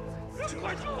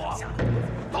快救我！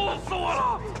痛死我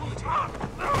了！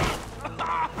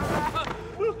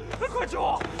快救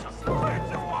我！快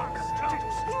救我！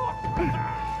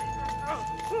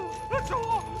救我！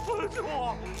救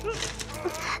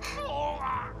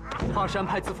我！华山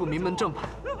派自负名门正派，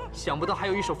想不到还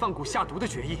有一手放蛊下毒的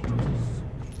绝艺。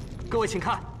各位请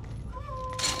看。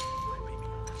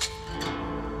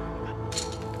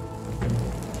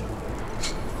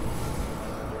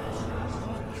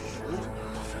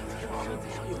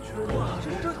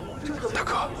 大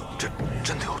哥，这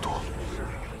真的有毒！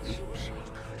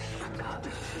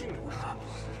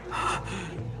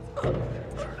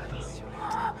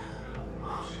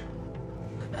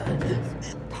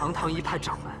堂堂一派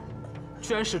掌门，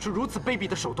居然使出如此卑鄙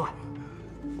的手段，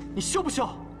你羞不羞？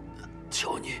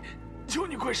求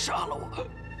你快杀了我！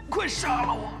快杀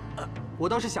了我！我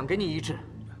倒是想给你医治，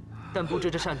但不知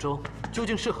这扇中究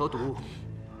竟是何毒物，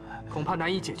恐怕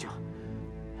难以解救。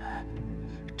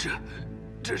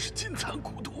 这是金蚕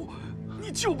蛊毒，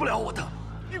你救不了我的，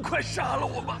你快杀了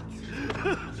我吧！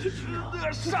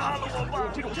杀了我吧！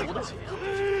这种毒的，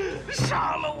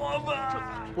杀了我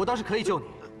吧！我倒是可以救你，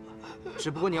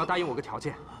只不过你要答应我个条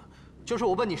件，就是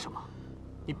我问你什么，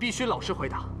你必须老实回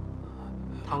答。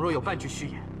倘若有半句虚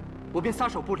言，我便撒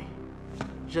手不理，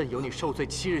任由你受罪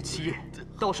7日7夜，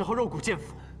到时候肉骨见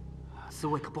腐，滋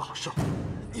味可不好受。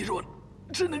你若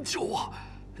真能救我，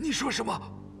你说什么？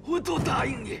 我都答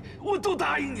应你，我都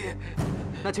答应你。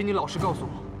那请你老实告诉我，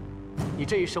你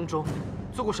这一生中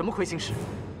做过什么亏心事？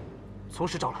从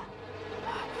实招来。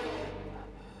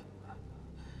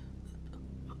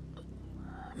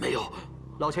没有。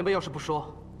老前辈要是不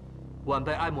说，晚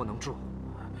辈爱莫能助。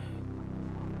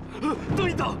等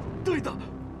一等，等一等。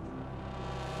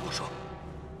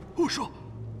我说，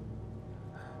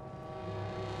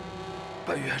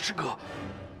白元师哥，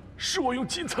是我用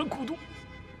金蚕蛊毒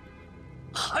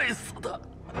害死的。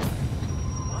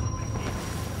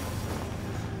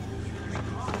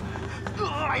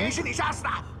白元是你杀死的，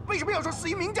为什么要说死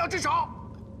于明教之手？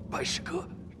白师哥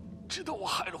知道我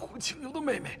害了胡青牛的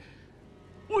妹妹，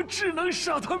我只能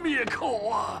杀他灭口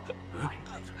啊！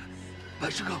白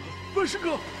师哥，白师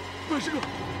哥，白师哥，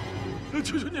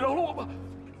求求你饶了我吧！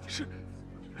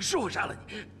是我杀了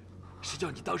你，谁叫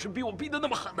你当时逼我逼得那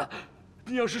么狠呢？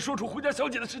你要是说出胡家小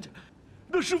姐的事情，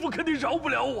那师傅肯定饶不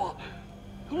了我。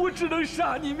我只能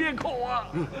杀你灭口啊！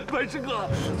白师哥，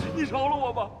你饶了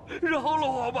我吧，饶了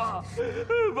我吧！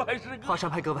白师哥，华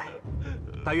山派各位，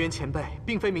白猿前辈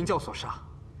并非明教所杀，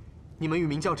你们与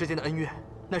明教之间的恩怨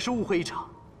乃是误会一场。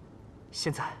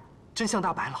现在真相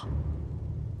大白了。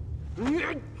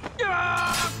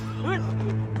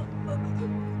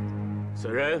此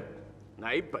人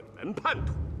乃本门叛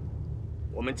徒，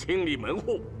我们清理门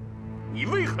户，你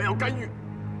为何要干预？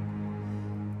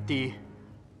第一，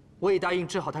我已答应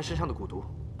治好他身上的蛊毒，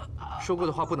说过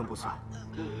的话不能不算。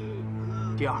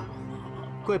第二，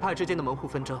贵派之间的门户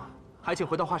纷争，还请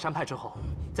回到华山派之后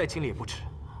再清理也不迟。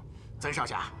曾少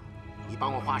侠，你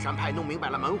帮我华山派弄明白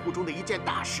了门户中的一件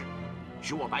大事，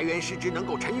使我白猿师之能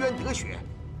够沉冤得雪，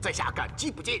在下感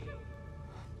激不尽。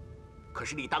可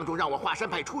是你当众让我华山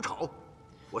派出丑，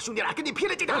我兄弟俩跟你拼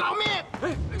了这条老命！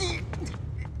你，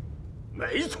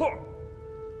没错，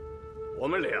我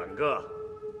们两个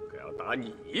可要打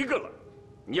你一个了。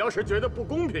你要是觉得不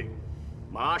公平，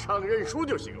马上认输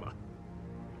就行了。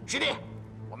师弟，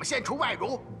我们先除外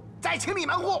辱，再清理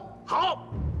门户。好，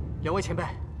两位前辈，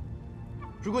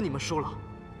如果你们输了，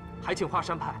还请华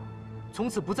山派从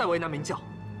此不再为难明教。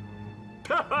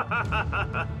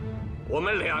我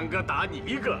们两个打你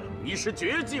一个，你是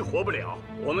绝技活不了。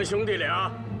我们兄弟俩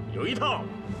有一套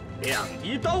两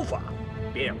敌刀法，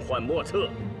变幻莫测，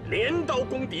连刀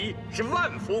攻敌是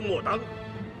万夫莫当。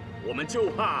我们就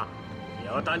怕你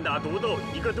要单打独斗，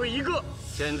一个对一个。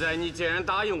现在你既然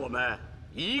答应我们，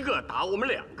一个打我们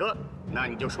两个，那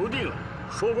你就输定了。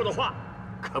说过的话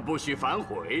可不许反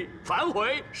悔，反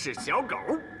悔是小狗。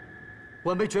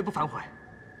晚辈绝不反悔，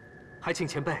还请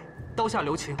前辈刀下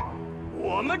留情。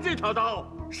我们这套刀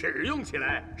使用起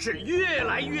来是越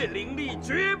来越凌厉，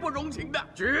绝不容情的，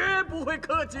绝不会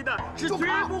客气的，是绝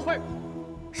不会。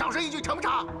少说一句成不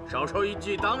成？少说一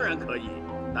句当然可以，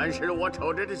但是我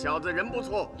瞅着这小子人不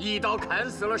错，一刀砍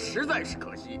死了实在是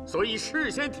可惜，所以事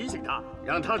先提醒他，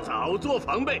让他早做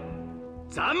防备。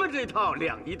咱们这套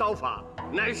两敌刀法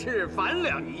乃是反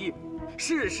两仪，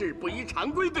事事不依常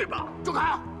规，对吧？住口！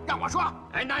让我说。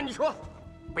哎，那你说，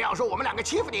不要说我们两个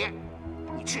欺负你。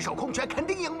你赤手空拳肯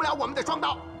定赢不了我们的双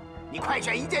刀，你快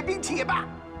选一件兵器也罢。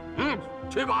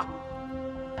去吧。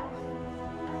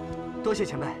多谢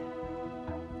前辈。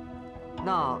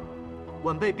那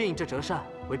晚辈便以这折扇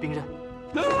为兵刃。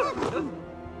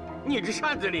你这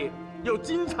扇子里有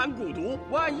金蚕蛊毒，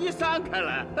万一散开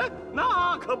来，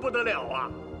那可不得了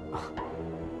啊！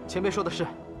前辈说的是，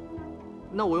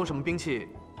那我用什么兵器，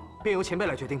便由前辈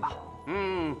来决定吧。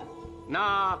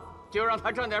那就让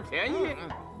他占点便宜。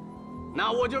那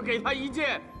我就给他一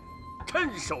件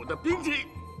趁手的兵器。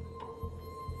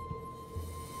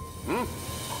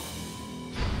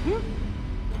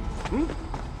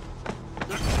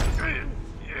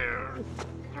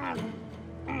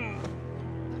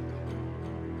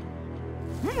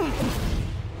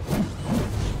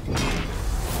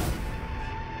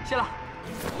谢了。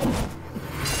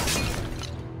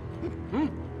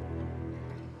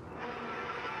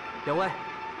两位，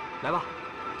来吧。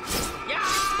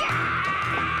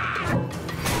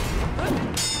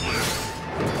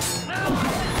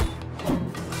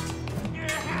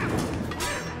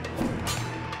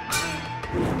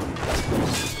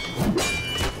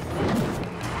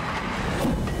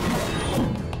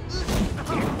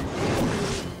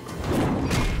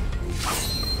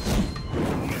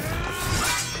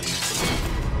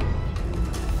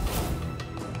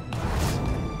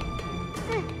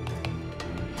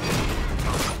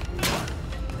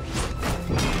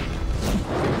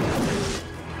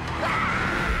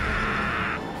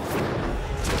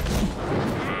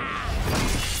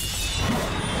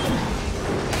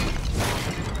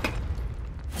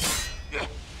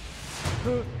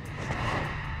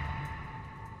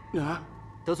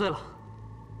得罪了，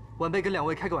晚辈跟两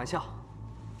位开个玩笑。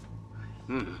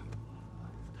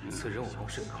此人武功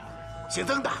甚高。姓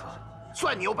曾的，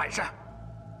算你有本事。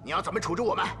你要怎么处置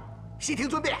我们？悉听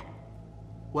尊便。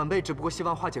晚辈只不过希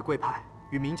望化解贵派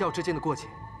与明教之间的过节，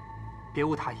别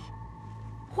无他意。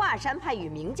华山派与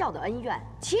明教的恩怨，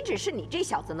岂止是你这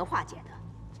小子能化解的？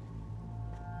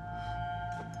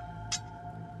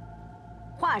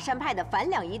华山派的反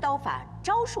两仪刀法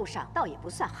招数上倒也不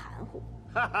算含糊。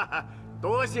哈哈哈，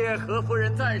多谢何夫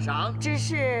人赞赏。只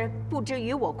是不知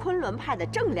与我昆仑派的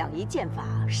正两仪剑法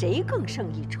谁更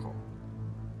胜一筹。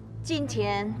今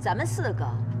天咱们4个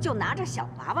就拿着小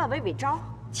娃娃为招，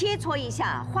切磋一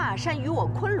下华山与我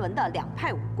昆仑的两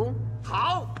派武功。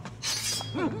好。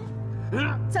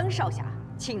曾少侠，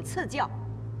请赐教。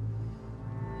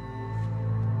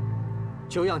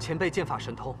久仰前辈剑法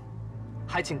神通，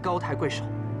还请高抬贵手。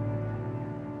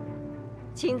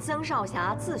请曾少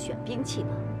侠自选兵器吧。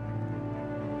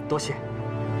多谢。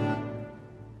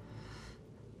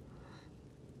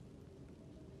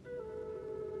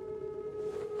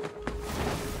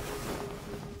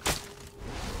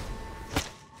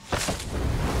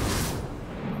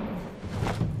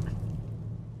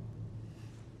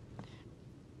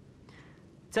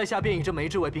在下便以这梅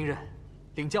枝为兵刃，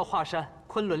领教华山、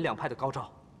昆仑两派的高招。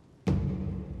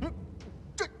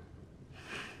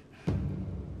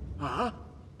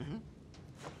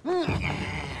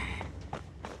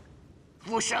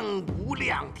福生无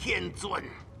量天尊。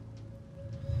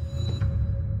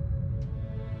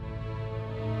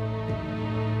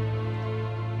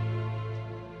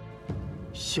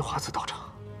西华子道长，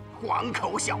黄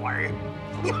口小儿，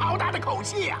你好大的口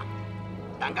气呀！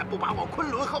胆敢不把我昆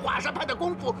仑和华山派的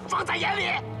功夫放在眼里！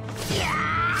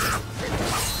呀！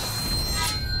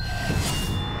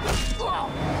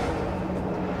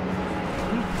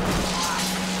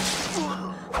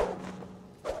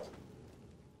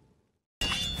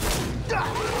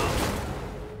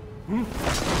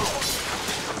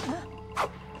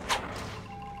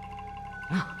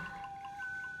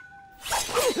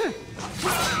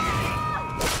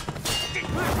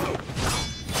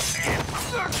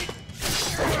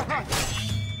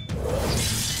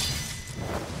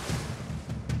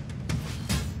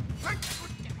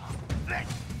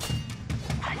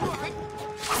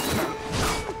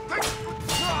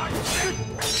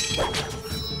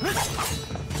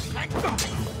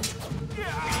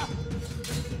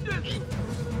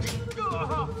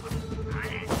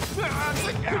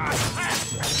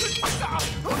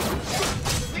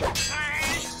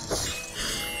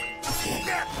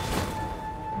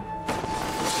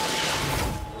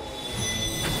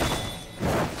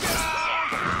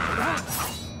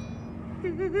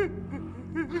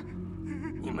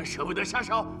你们舍不得下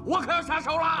手，我可要下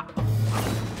手了！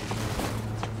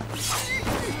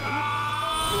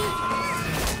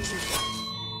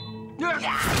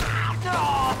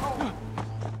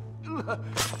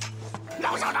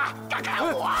老小子，敢砍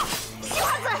我！西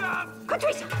华子，快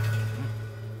退下！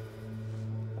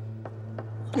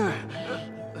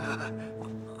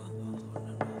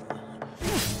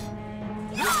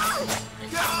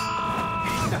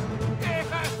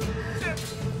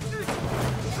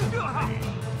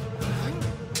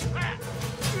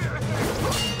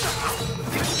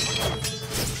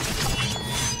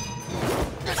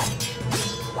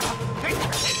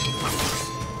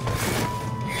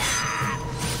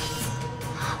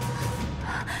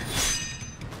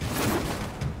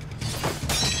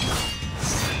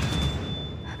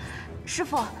师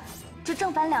傅，这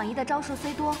正反两仪的招数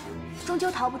虽多，终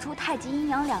究逃不出太极阴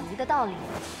阳两仪的道理。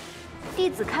弟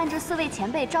子看这4位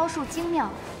前辈招数精妙，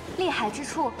厉害之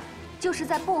处就是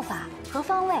在步法和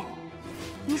方位。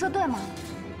您说对吗？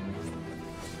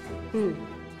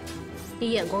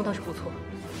你眼光倒是不错，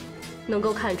能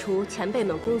够看出前辈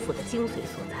们功夫的精髓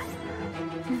所在。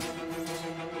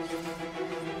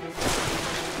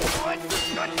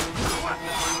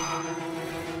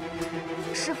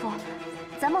师傅，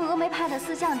咱们峨眉派的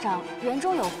4将长圆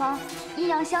中有方，阴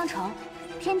阳相承，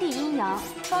天地阴阳，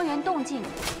方圆动静，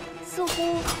似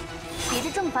乎比这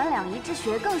正反两仪之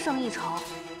学更胜一筹。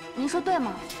您说对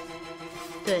吗？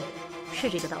对，是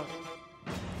这个道理。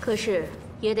可是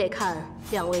也得看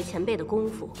2位前辈的功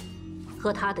夫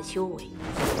和他的修为。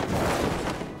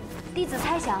弟子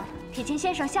猜想，铁琴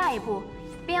先生下一步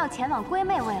便要前往龟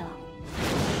妹位了。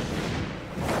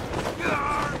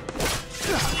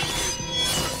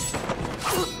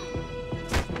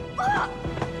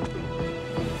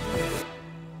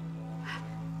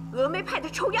峨眉派的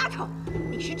臭丫头，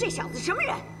你是这小子什么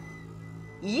人？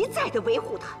一再的维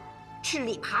护他，吃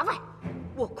里扒外，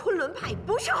我昆仑派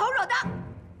不是好惹的。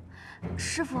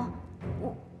师傅，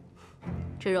我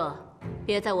芷若，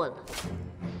别再问了。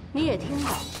你也听到，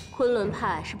昆仑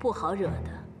派是不好惹的。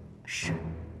是。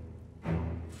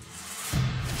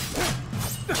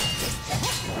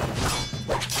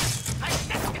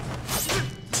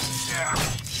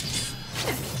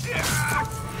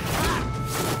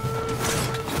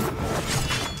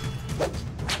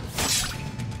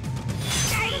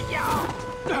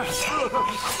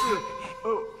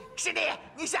师弟，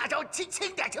你下手轻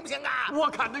点行不行啊？我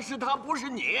砍的是他，不是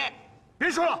你。别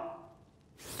说了，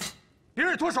别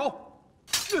人脱手。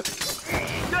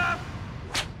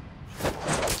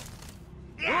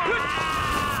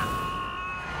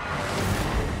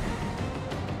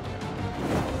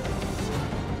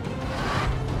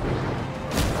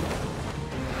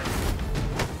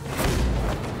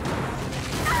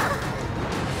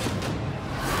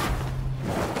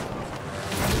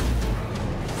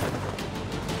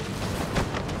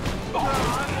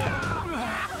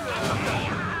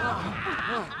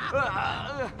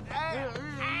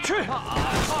去！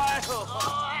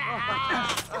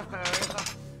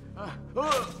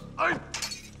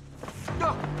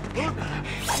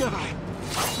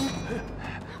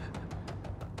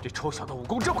这臭小子武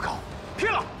功这么高，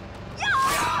拼了！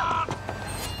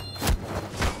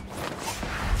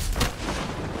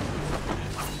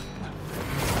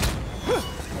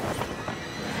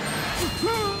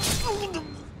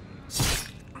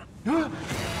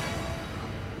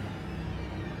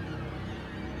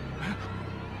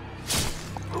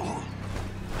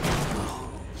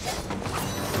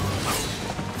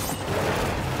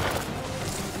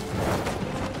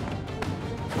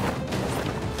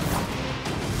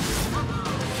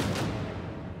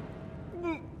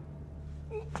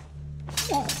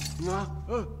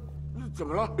怎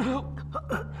么了？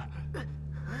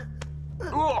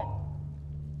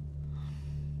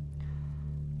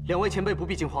两位前辈不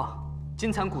必惊慌，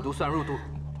金蚕蛊毒虽然入肚，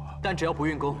但只要不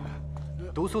运功，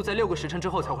毒素在6个时辰之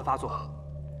后才会发作。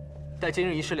待今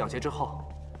日仪式了结之后，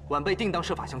晚辈定当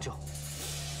设法相救。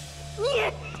你，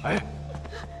哎，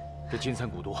这金蚕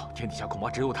蛊毒，天底下恐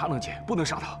怕只有他能解，不能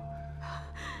杀他。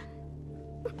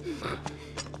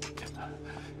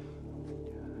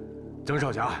曾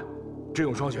少侠，智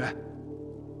勇双全，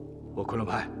我昆仑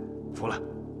派服了。